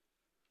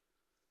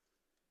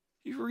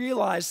 You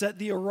realize that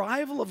the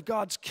arrival of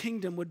God's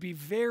kingdom would be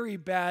very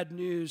bad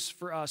news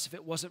for us if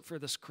it wasn't for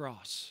this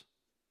cross.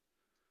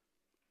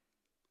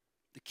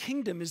 The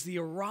kingdom is the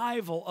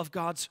arrival of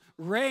God's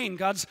reign,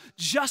 God's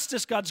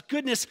justice, God's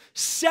goodness,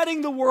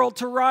 setting the world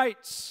to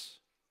rights.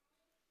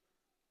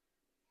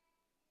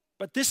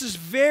 But this is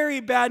very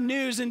bad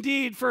news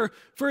indeed for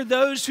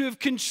those who have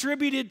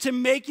contributed to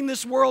making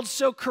this world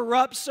so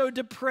corrupt, so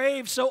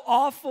depraved, so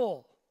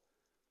awful.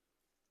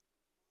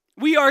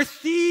 We are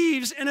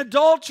thieves and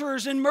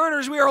adulterers and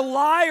murderers. We are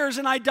liars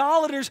and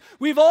idolaters.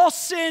 We've all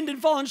sinned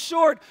and fallen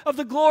short of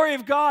the glory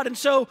of God. And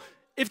so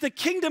if the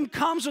kingdom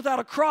comes without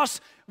a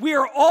cross, we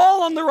are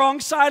all on the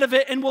wrong side of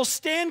it and will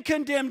stand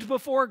condemned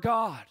before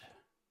God.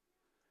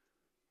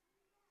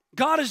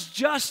 God is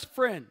just,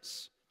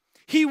 friends.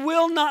 He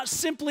will not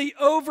simply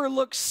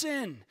overlook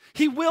sin.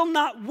 He will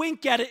not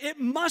wink at it. It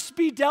must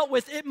be dealt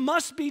with. It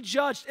must be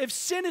judged. If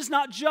sin is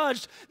not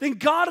judged, then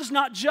God is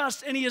not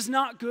just and he is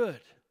not good.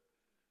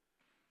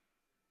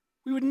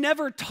 We would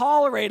never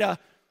tolerate a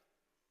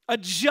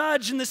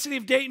judge in the city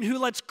of Dayton who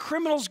lets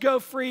criminals go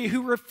free,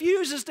 who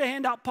refuses to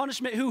hand out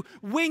punishment, who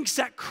winks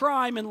at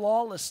crime and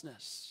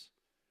lawlessness.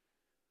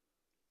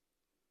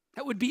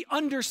 That would be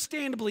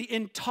understandably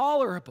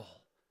intolerable.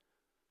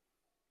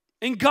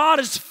 And God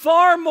is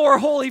far more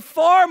holy,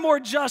 far more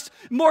just,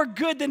 more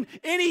good than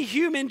any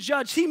human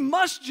judge. He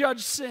must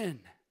judge sin.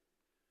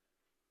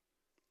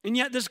 And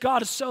yet this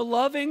God is so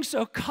loving,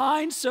 so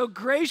kind, so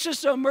gracious,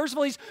 so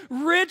merciful. He's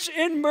rich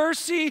in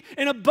mercy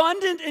and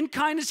abundant in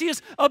kindness. He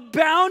is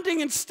abounding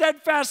in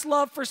steadfast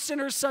love for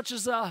sinners such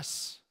as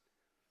us.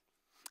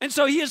 And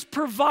so he has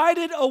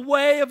provided a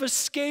way of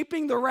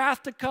escaping the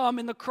wrath to come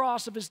in the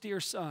cross of his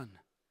dear Son.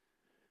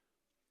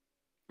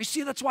 You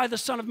see, that's why the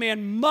Son of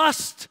Man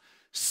must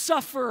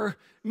suffer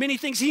many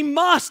things. He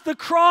must. The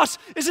cross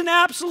is an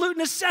absolute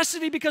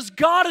necessity because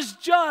God is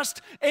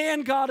just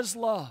and God is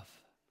love.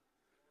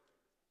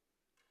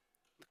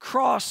 The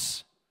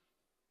cross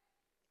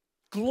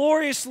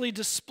gloriously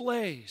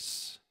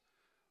displays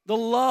the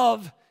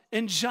love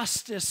and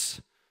justice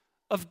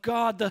of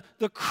God.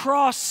 The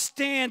cross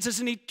stands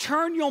as an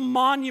eternal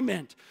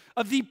monument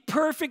of the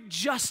perfect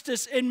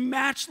justice and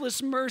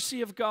matchless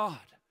mercy of God.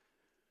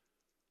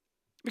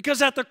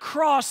 Because at the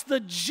cross, the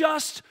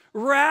just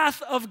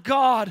wrath of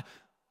God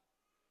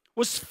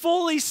was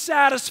fully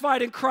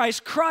satisfied in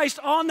Christ. Christ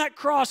on that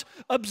cross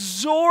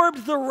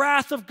absorbed the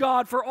wrath of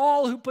God for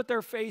all who put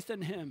their faith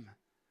in him.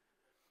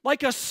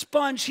 Like a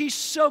sponge, he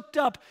soaked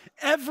up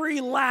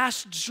every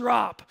last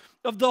drop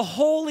of the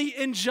holy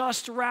and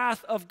just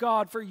wrath of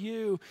God for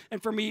you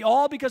and for me,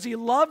 all because he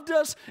loved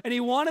us and he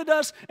wanted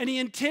us and he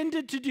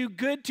intended to do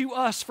good to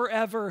us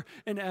forever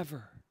and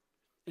ever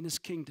in his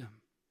kingdom.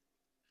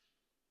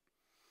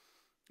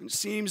 And it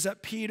seems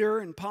that Peter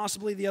and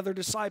possibly the other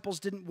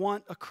disciples didn't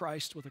want a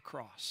Christ with a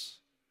cross.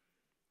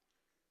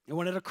 They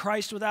wanted a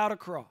Christ without a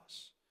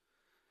cross.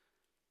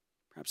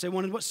 Perhaps they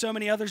wanted what so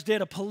many others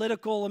did, a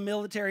political and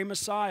military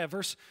Messiah.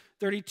 Verse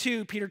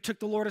 32, Peter took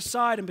the Lord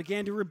aside and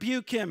began to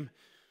rebuke him.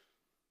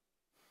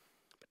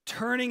 But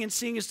turning and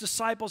seeing his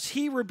disciples,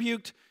 he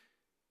rebuked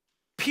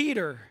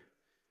Peter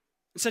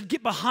and said,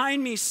 "Get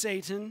behind me,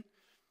 Satan.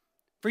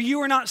 For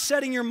you are not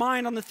setting your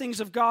mind on the things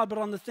of God, but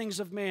on the things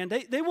of man."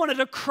 They wanted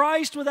a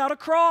Christ without a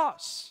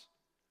cross.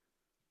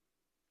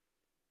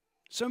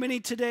 So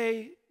many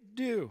today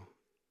do.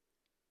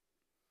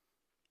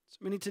 So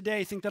many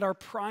today think that our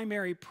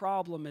primary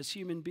problem as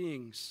human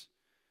beings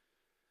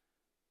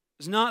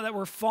is not that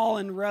we're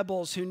fallen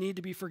rebels who need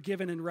to be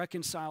forgiven and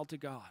reconciled to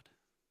God.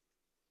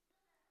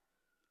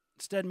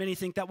 Instead, many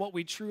think that what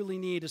we truly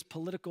need is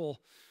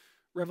political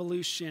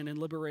revolution and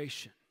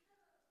liberation.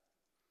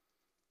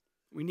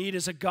 We need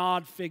is a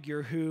God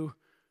figure who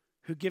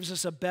gives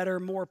us a better,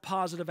 more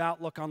positive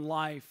outlook on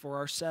life for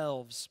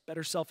ourselves,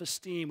 better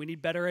self-esteem. We need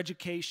better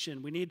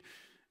education. We need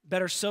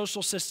better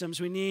social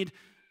systems. We need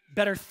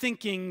better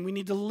thinking. We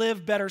need to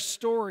live better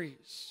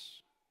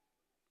stories.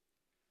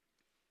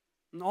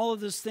 And all of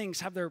those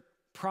things have their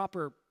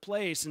proper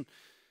place. And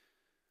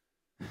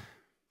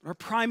our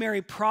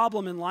primary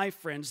problem in life,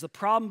 friends, the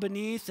problem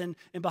beneath and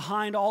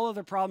behind all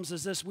other problems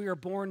is this: we are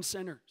born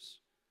sinners.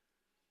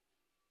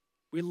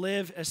 We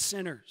live as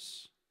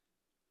sinners.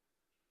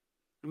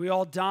 And we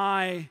all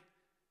die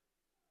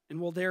and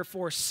will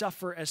therefore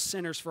suffer as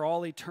sinners for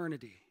all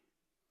eternity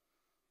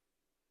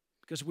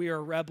because we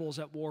are rebels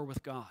at war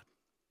with God.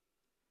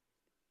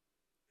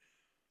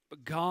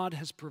 But God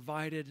has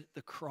provided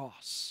the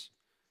cross,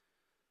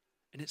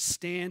 and it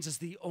stands as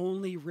the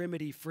only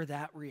remedy for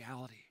that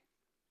reality.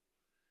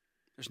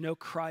 There's no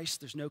Christ,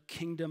 there's no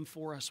kingdom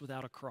for us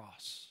without a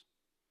cross.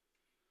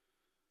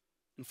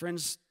 And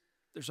friends,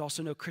 there's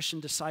also no Christian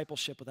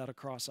discipleship without a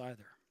cross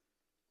either.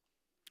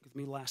 With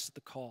me last at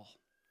the call.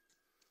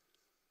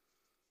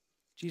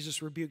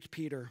 Jesus rebuked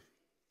Peter.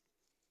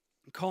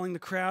 And calling the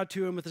crowd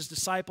to him with his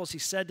disciples, he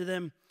said to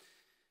them,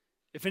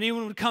 "If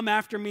anyone would come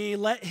after me,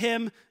 let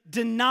him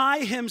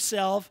deny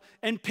himself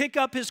and pick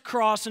up his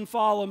cross and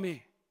follow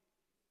me."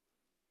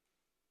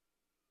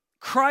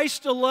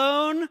 Christ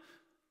alone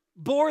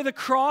bore the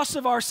cross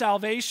of our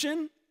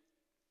salvation.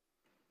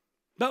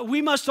 But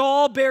we must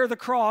all bear the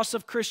cross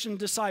of Christian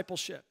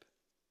discipleship.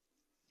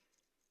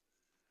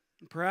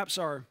 And perhaps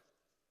our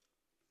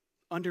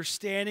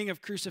understanding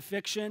of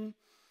crucifixion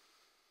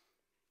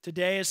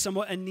today is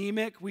somewhat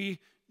anemic. We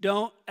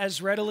don't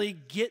as readily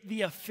get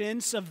the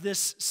offense of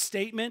this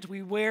statement.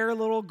 We wear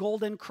little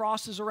golden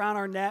crosses around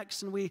our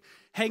necks and we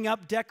hang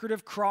up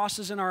decorative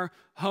crosses in our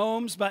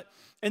homes. But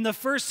in the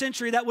first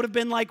century, that would have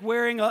been like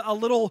wearing a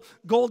little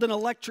golden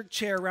electric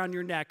chair around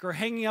your neck or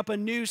hanging up a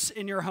noose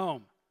in your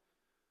home.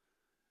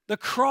 The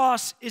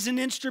cross is an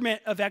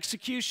instrument of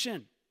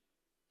execution.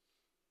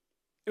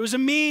 It was a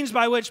means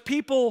by which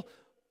people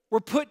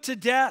were put to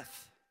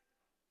death.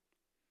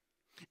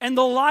 And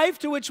the life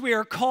to which we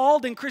are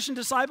called in Christian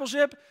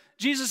discipleship,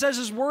 Jesus says,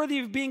 is worthy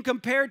of being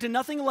compared to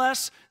nothing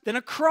less than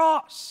a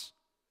cross.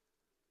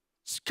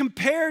 It's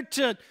compared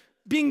to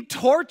being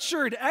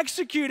tortured,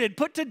 executed,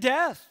 put to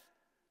death.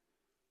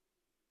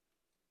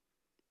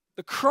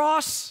 The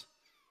cross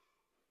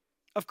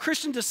of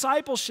Christian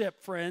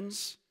discipleship,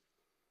 friends,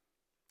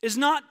 is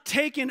not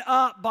taken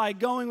up by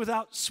going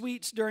without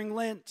sweets during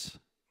Lent.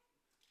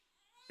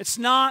 It's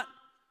not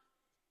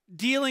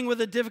dealing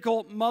with a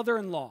difficult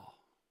mother-in-law.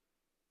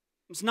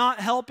 It's not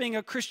helping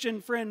a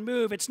Christian friend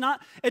move. It's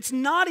not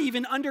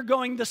even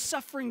undergoing the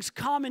sufferings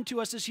common to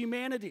us as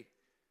humanity.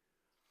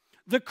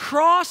 The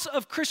cross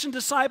of Christian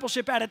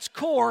discipleship at its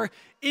core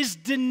is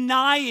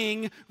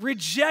denying,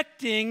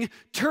 rejecting,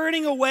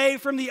 turning away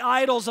from the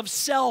idols of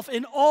self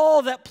and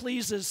all that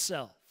pleases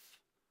self.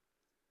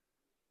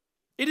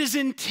 It is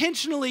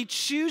intentionally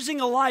choosing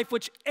a life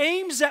which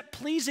aims at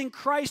pleasing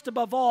Christ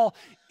above all,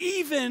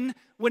 even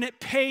when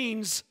it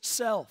pains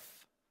self.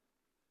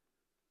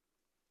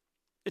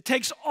 It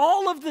takes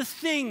all of the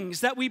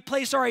things that we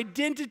place our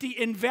identity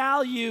and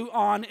value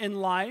on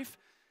in life.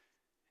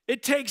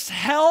 It takes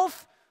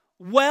health,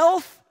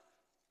 wealth,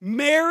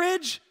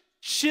 marriage,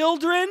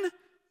 children,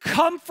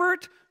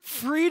 comfort,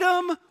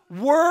 freedom,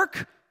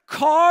 work,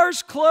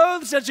 cars,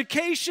 clothes,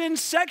 education,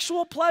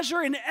 sexual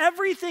pleasure, and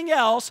everything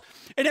else,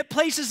 and it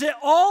places it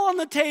all on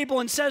the table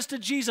and says to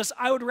Jesus,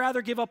 I would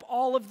rather give up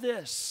all of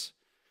this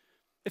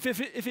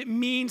if it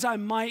means I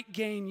might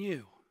gain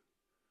you.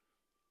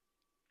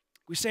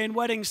 We say in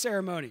wedding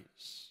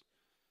ceremonies,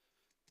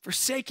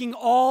 forsaking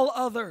all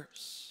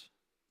others,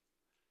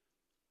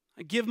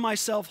 I give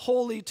myself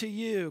wholly to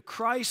you.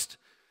 Christ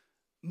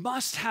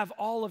must have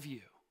all of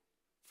you,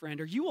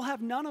 friend, or you will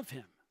have none of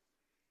him.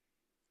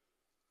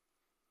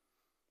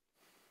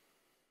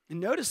 And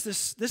notice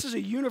this is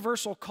a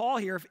universal call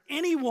here. If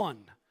anyone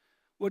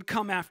would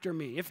come after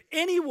me, if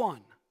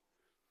anyone.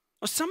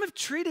 Well, some have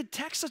treated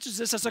texts such as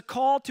this as a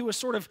call to a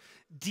sort of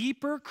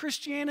deeper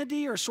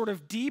Christianity or sort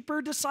of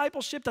deeper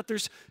discipleship, that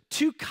there's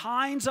two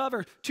kinds of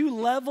or two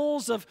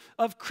levels of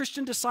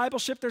Christian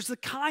discipleship. There's the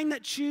kind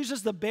that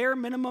chooses the bare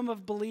minimum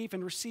of belief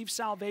and receives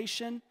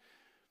salvation.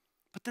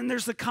 But then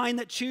there's the kind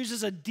that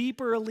chooses a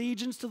deeper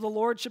allegiance to the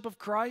lordship of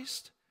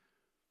Christ.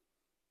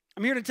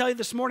 I'm here to tell you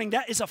this morning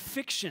that is a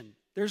fiction.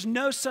 There's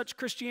no such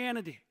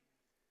Christianity.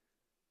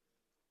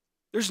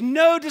 There's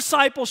no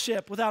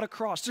discipleship without a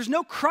cross. There's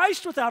no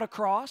Christ without a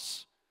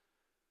cross.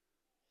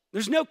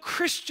 There's no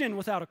Christian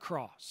without a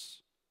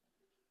cross.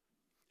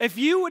 If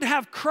you would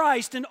have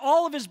Christ and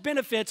all of his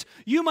benefits,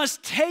 you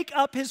must take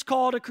up his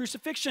call to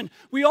crucifixion.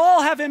 We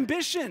all have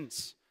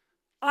ambitions,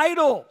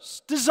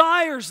 idols,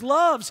 desires,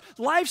 loves,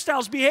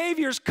 lifestyles,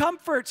 behaviors,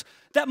 comforts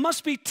that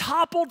must be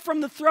toppled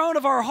from the throne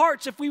of our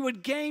hearts if we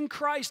would gain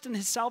Christ and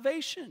his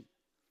salvation.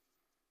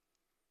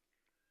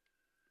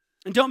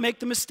 And don't make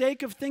the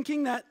mistake of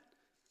thinking that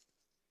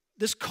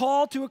this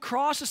call to a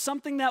cross is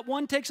something that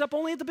one takes up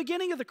only at the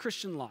beginning of the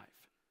Christian life.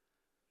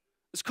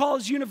 This call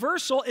is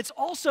universal. It's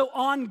also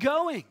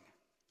ongoing.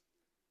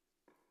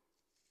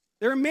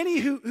 There are many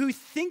who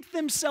think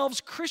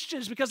themselves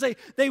Christians because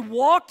they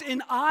walked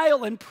an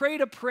aisle and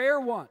prayed a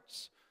prayer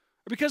once,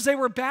 or because they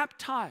were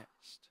baptized,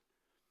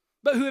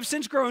 but who have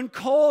since grown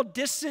cold,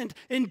 distant,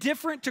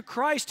 indifferent to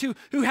Christ,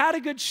 who had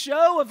a good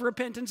show of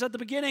repentance at the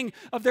beginning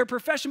of their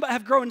profession, but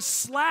have grown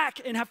slack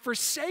and have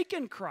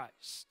forsaken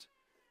Christ.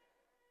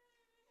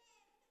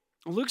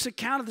 Luke's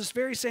account of this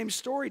very same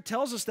story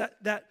tells us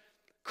that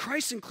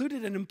Christ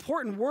included an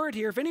important word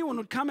here. If anyone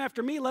would come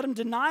after me, let him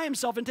deny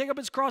himself and take up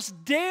his cross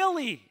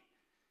daily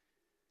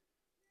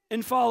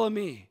and follow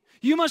me.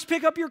 You must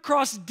pick up your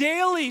cross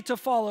daily to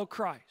follow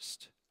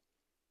Christ.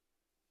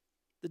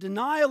 The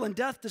denial and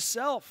death to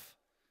self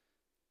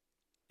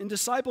in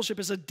discipleship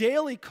is a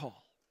daily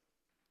call.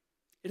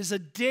 It is a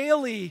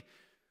daily,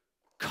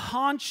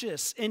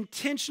 conscious,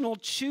 intentional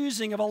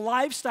choosing of a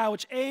lifestyle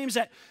which aims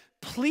at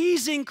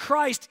pleasing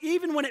Christ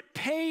even when it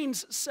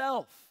pains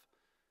self.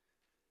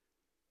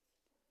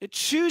 It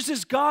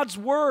chooses God's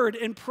word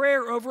and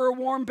prayer over a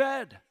warm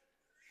bed.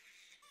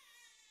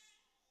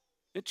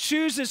 It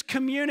chooses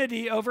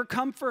community over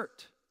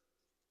comfort.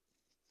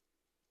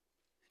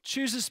 It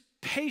chooses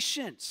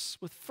patience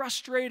with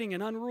frustrating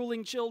and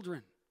unruling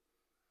children.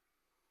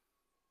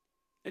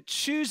 It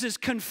chooses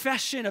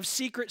confession of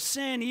secret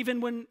sin even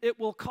when it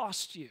will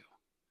cost you. It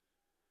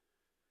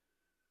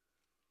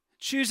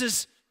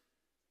chooses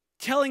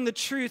telling the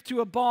truth to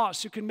a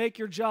boss who can make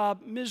your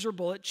job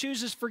miserable. It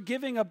chooses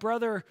forgiving a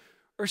brother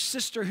or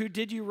sister who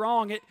did you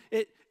wrong.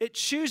 It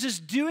chooses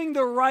doing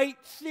the right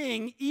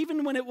thing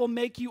even when it will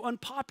make you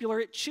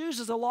unpopular. It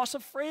chooses the loss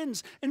of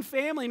friends and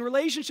family and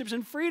relationships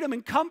and freedom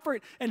and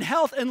comfort and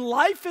health and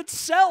life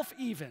itself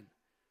even.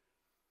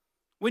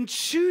 When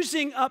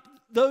choosing up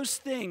those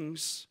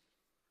things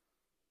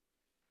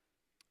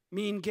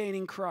mean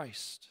gaining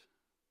Christ.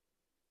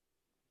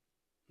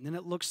 And then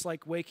it looks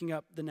like waking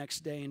up the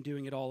next day and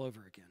doing it all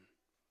over again.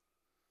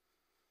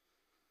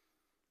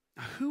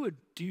 Now, who would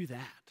do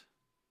that?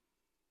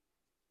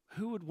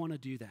 Who would want to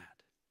do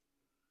that?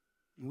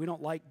 We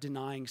don't like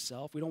denying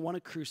self. We don't want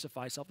to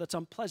crucify self. That's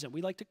unpleasant.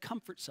 We like to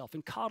comfort self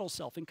and coddle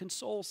self and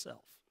console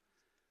self.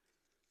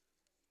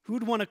 Who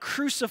would want to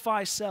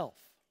crucify self?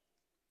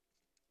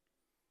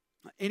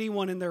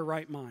 Anyone in their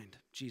right mind,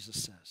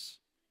 Jesus says.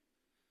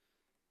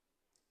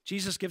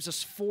 Jesus gives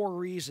us 4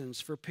 reasons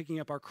for picking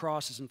up our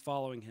crosses and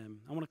following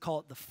him. I want to call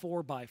it the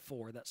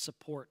 4x4 that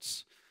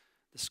supports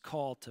this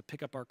call to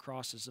pick up our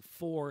crosses.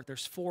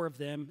 There's 4 of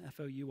them,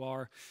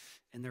 F-O-U-R,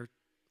 and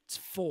it's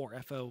 4,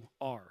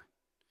 F-O-R.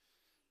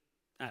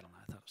 I don't know,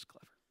 I thought it was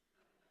clever.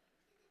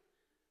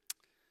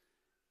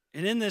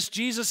 And in this,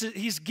 Jesus,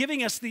 he's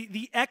giving us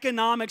the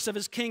economics of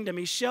his kingdom.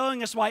 He's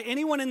showing us why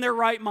anyone in their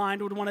right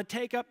mind would want to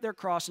take up their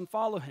cross and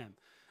follow him.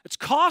 It's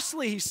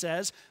costly, he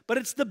says, but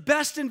it's the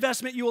best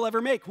investment you will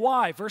ever make.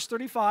 Why? Verse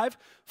 35,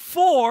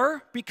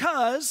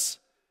 because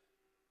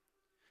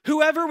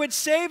whoever would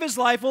save his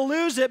life will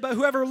lose it, but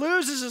whoever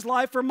loses his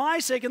life for my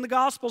sake and the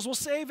gospel's will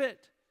save it.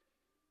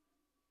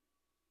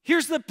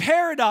 Here's the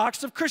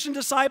paradox of Christian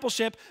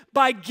discipleship.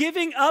 By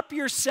giving up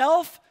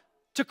yourself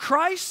to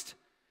Christ,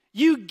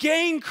 you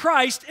gain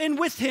Christ and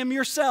with him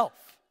yourself.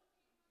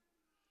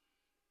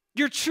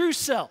 Your true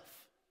self,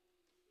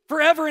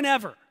 forever and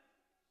ever.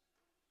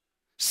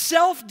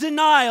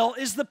 Self-denial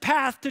is the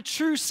path to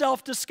true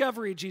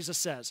self-discovery, Jesus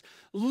says.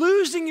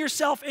 Losing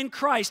yourself in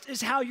Christ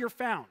is how you're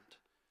found.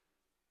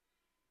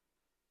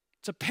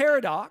 It's a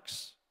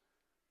paradox,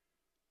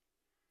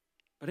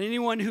 but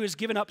anyone who has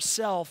given up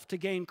self to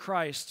gain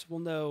Christ will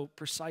know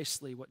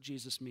precisely what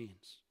Jesus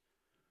means.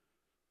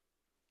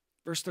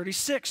 Verse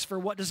 36, for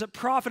what does it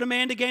profit a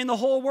man to gain the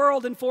whole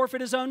world and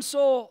forfeit his own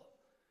soul?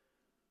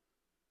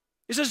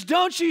 He says,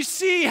 don't you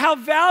see how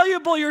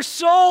valuable your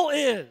soul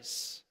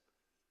is?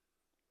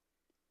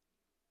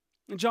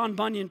 And John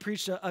Bunyan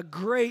preached a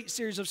great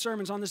series of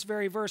sermons on this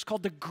very verse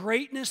called The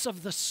Greatness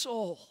of the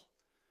Soul.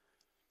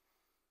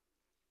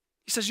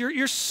 He says,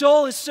 your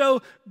soul is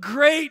so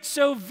great,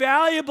 so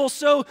valuable,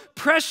 so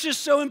precious,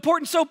 so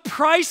important, so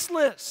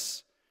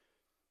priceless.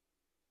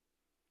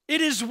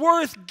 It is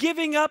worth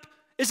giving up.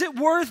 Is it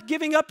worth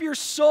giving up your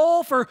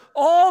soul for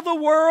all the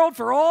world,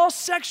 for all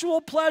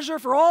sexual pleasure,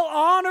 for all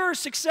honor or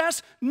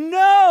success?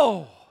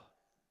 No.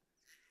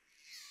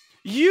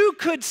 You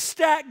could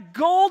stack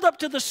gold up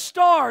to the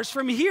stars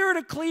from here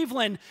to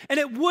Cleveland, and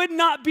it would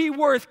not be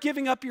worth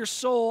giving up your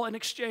soul in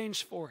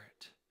exchange for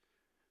it.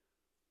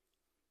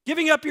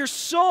 Giving up your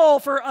soul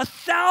for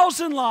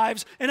 1,000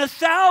 lives and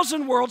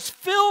 1,000 worlds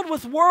filled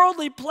with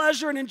worldly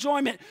pleasure and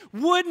enjoyment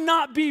would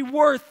not be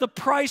worth the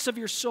price of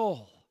your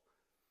soul.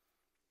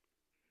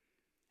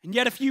 And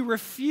yet if you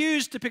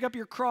refuse to pick up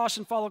your cross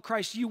and follow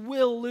Christ, you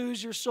will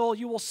lose your soul.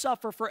 You will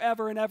suffer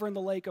forever and ever in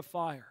the lake of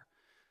fire.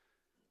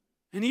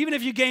 And even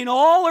if you gain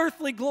all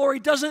earthly glory,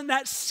 doesn't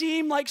that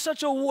seem like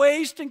such a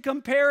waste in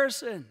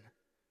comparison?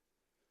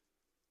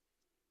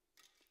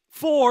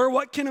 For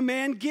what can a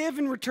man give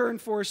in return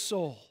for his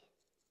soul?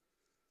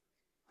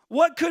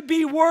 What could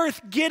be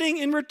worth getting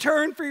in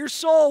return for your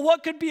soul?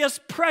 What could be as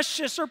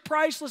precious or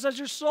priceless as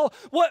your soul?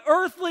 What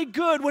earthly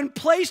good, when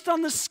placed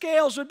on the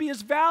scales, would be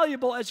as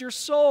valuable as your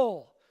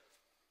soul?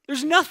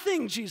 There's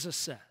nothing, Jesus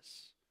says.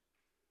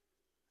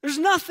 There's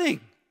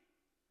nothing.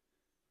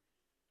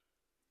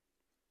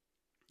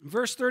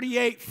 Verse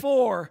 38,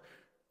 for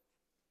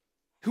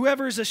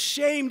whoever is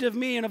ashamed of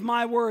me and of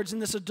my words in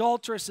this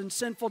adulterous and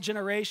sinful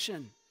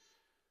generation,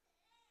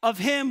 of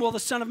him will the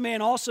Son of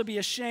Man also be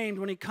ashamed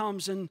when he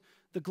comes in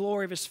the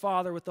glory of his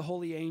Father with the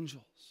holy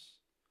angels.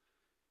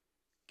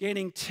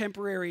 Gaining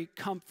temporary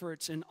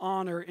comforts and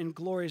honor and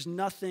glory is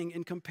nothing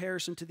in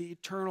comparison to the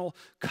eternal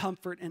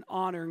comfort and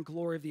honor and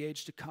glory of the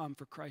age to come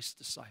for Christ's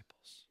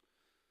disciples.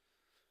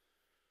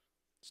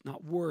 It's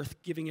not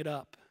worth giving it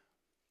up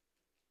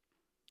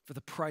for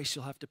the price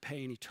you'll have to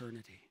pay in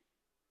eternity.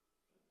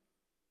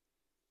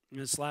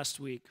 And this last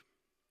week,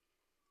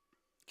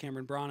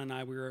 Cameron Braun and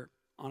I, we were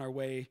on our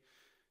way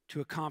to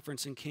a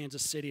conference in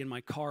Kansas City, and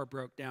my car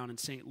broke down in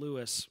St.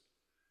 Louis.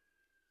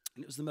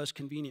 And it was the most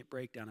convenient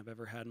breakdown I've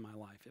ever had in my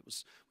life.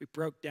 We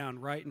broke down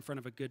right in front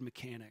of a good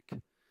mechanic.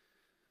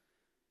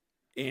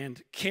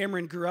 And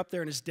Cameron grew up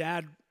there, and his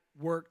dad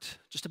worked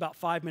just about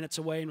 5 minutes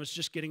away and was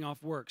just getting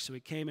off work. So he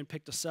came and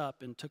picked us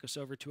up and took us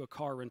over to a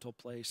car rental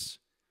place.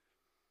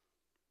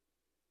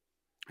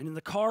 And in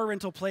the car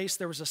rental place,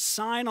 there was a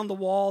sign on the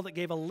wall that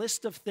gave a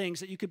list of things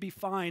that you could be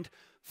fined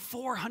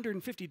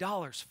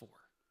 $450 for.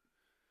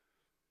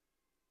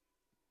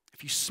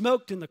 If you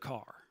smoked in the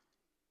car,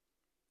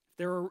 if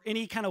there were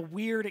any kind of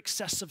weird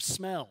excessive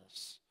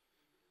smells,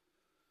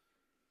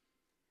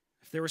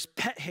 if there was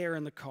pet hair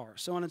in the car,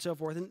 so on and so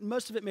forth. And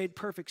most of it made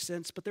perfect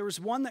sense, but there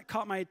was one that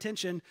caught my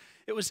attention.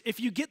 It was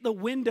if you get the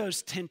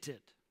windows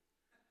tinted.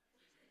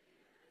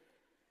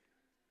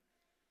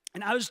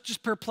 And I was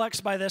just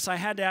perplexed by this. I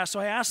had to ask. So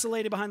I asked the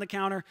lady behind the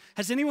counter,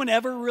 has anyone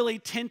ever really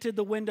tinted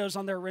the windows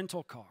on their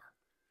rental car?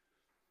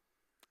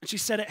 And she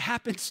said it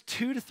happens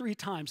 2 to 3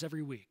 times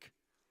every week.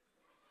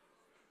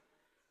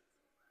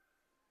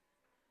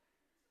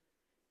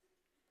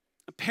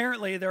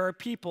 Apparently, there are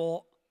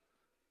people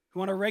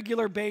who on a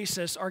regular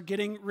basis are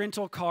getting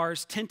rental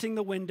cars, tinting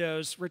the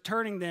windows,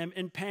 returning them,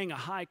 and paying a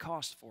high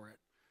cost for it.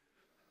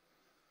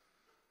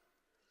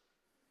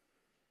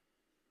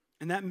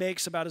 And that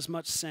makes about as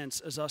much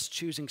sense as us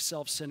choosing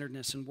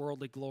self-centeredness and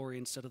worldly glory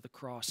instead of the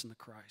cross and the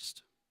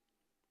Christ.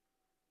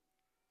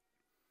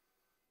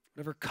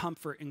 Whatever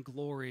comfort and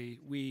glory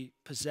we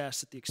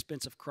possess at the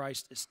expense of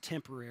Christ is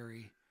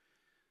temporary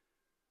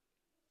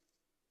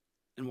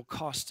and will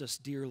cost us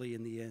dearly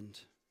in the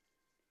end.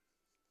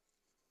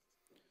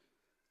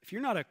 if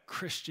you're not a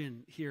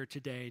Christian here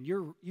today and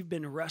you've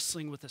been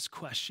wrestling with this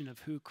question of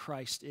who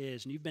Christ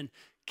is and you've been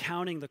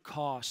counting the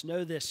cost,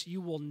 know this,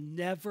 you will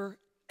never,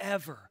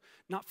 ever,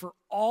 not for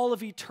all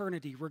of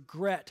eternity,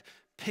 regret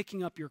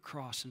picking up your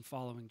cross and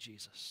following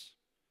Jesus.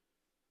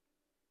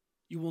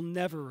 You will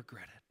never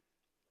regret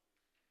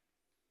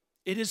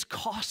it. It is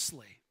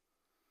costly,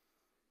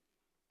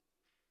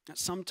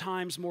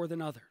 sometimes more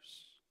than others.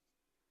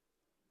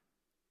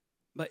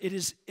 But it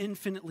is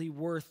infinitely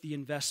worth the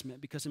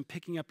investment, because in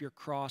picking up your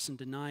cross and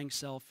denying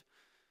self,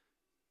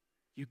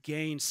 you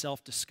gain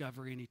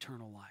self-discovery and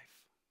eternal life.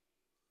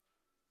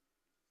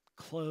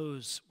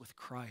 Close with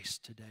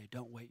Christ today.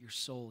 Don't wait. Your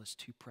soul is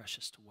too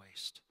precious to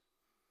waste.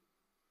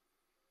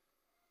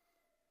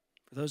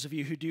 For those of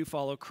you who do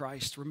follow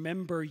Christ,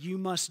 remember you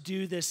must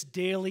do this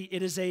daily.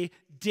 It is a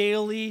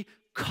daily,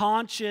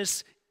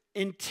 conscious,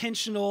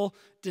 intentional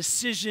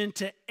decision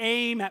to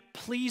aim at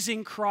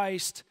pleasing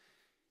Christ,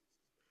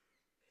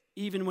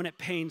 even when it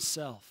pains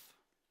self.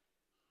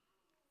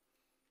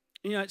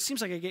 You know, it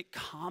seems like I get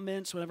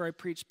comments whenever I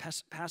preach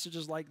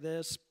passages like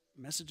this,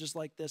 messages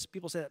like this.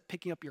 People say that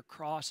picking up your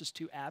cross is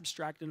too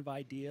abstract of an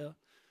idea.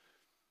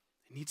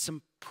 It needs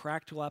some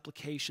practical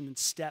application and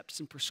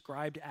steps and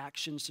prescribed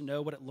actions to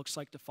know what it looks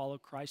like to follow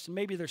Christ. And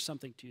maybe there's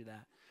something to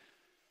that.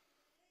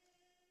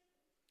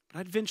 But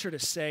I'd venture to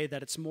say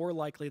that it's more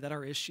likely that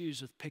our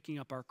issues with picking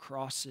up our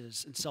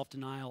crosses and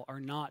self-denial are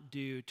not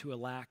due to a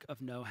lack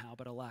of know-how,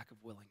 but a lack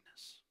of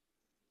willingness.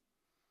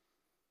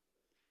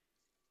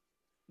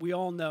 We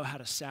all know how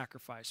to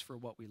sacrifice for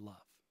what we love.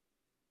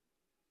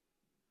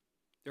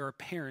 There are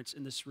parents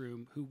in this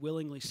room who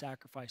willingly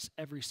sacrifice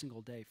every single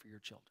day for your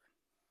children.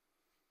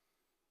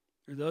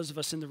 There are those of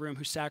us in the room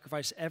who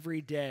sacrifice every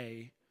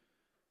day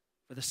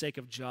for the sake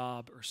of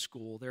job or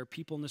school. There are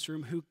people in this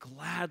room who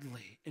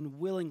gladly and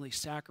willingly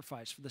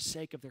sacrifice for the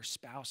sake of their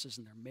spouses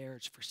and their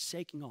marriage,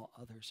 forsaking all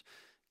others,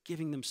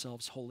 giving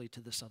themselves wholly to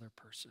this other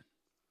person.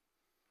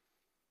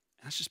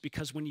 And that's just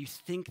because when you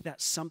think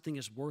that something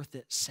is worth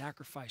it,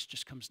 sacrifice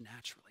just comes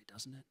naturally,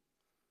 doesn't it?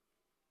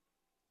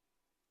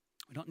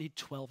 We don't need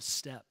 12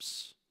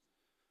 steps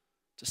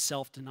to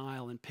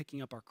self-denial and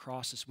picking up our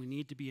crosses. We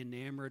need to be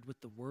enamored with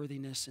the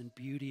worthiness and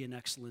beauty and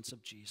excellence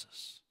of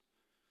Jesus.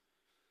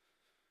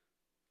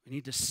 We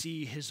need to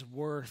see his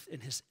worth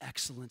and his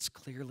excellence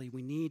clearly.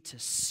 We need to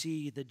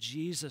see the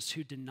Jesus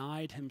who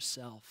denied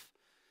himself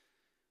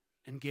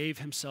and gave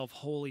himself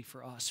wholly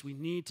for us. We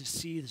need to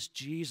see this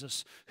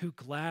Jesus who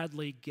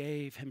gladly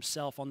gave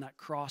himself on that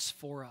cross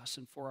for us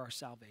and for our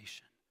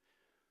salvation.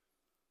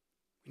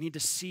 We need to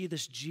see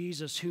this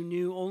Jesus who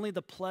knew only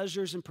the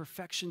pleasures and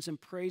perfections and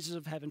praises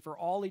of heaven for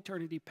all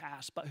eternity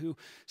past, but who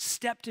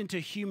stepped into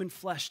human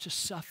flesh to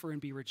suffer and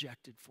be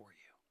rejected for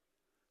you.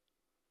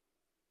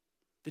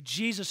 The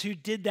Jesus who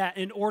did that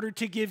in order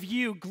to give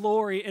you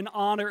glory and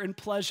honor and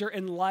pleasure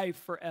and life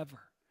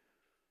forever.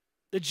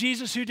 The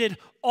Jesus who did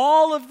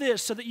all of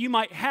this so that you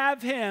might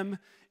have him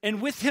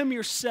and with him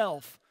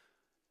yourself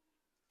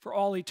for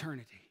all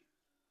eternity.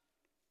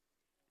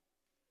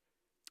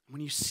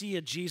 When you see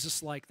a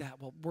Jesus like that,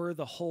 well, we're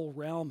the whole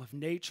realm of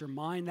nature,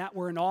 mind, that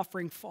we're an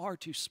offering far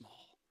too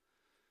small.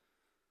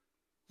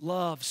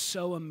 Love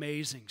so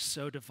amazing,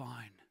 so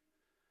divine,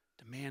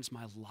 demands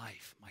my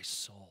life, my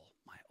soul,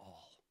 my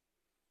all.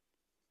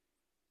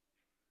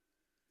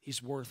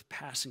 He's worth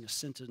passing a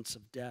sentence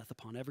of death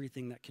upon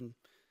everything that can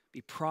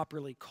be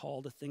properly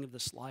called a thing of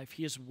this life.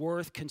 He is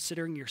worth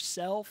considering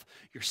yourself,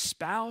 your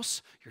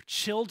spouse, your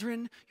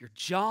children, your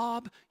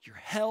job, your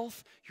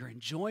health, your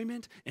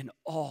enjoyment, and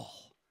all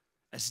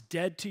as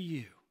dead to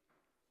you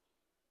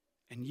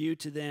and you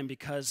to them,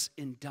 because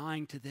in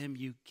dying to them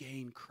you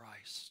gain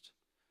Christ.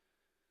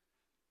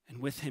 And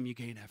with him you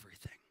gain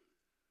everything.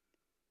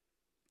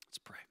 Let's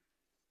pray.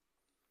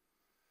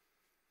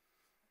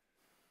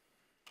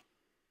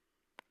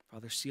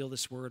 Father, seal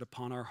this word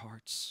upon our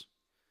hearts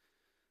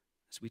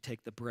as we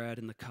take the bread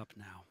and the cup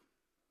now.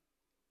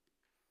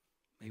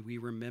 May we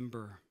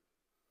remember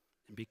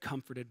and be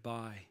comforted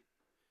by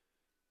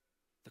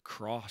the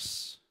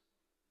cross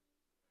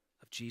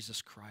of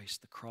Jesus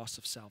Christ, the cross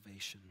of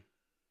salvation.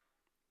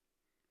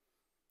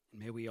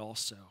 And may we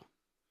also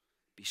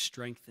be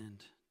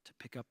strengthened to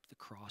pick up the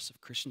cross of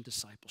Christian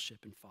discipleship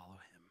and follow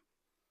him.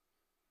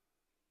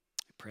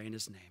 I pray in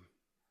his name.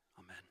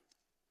 Amen.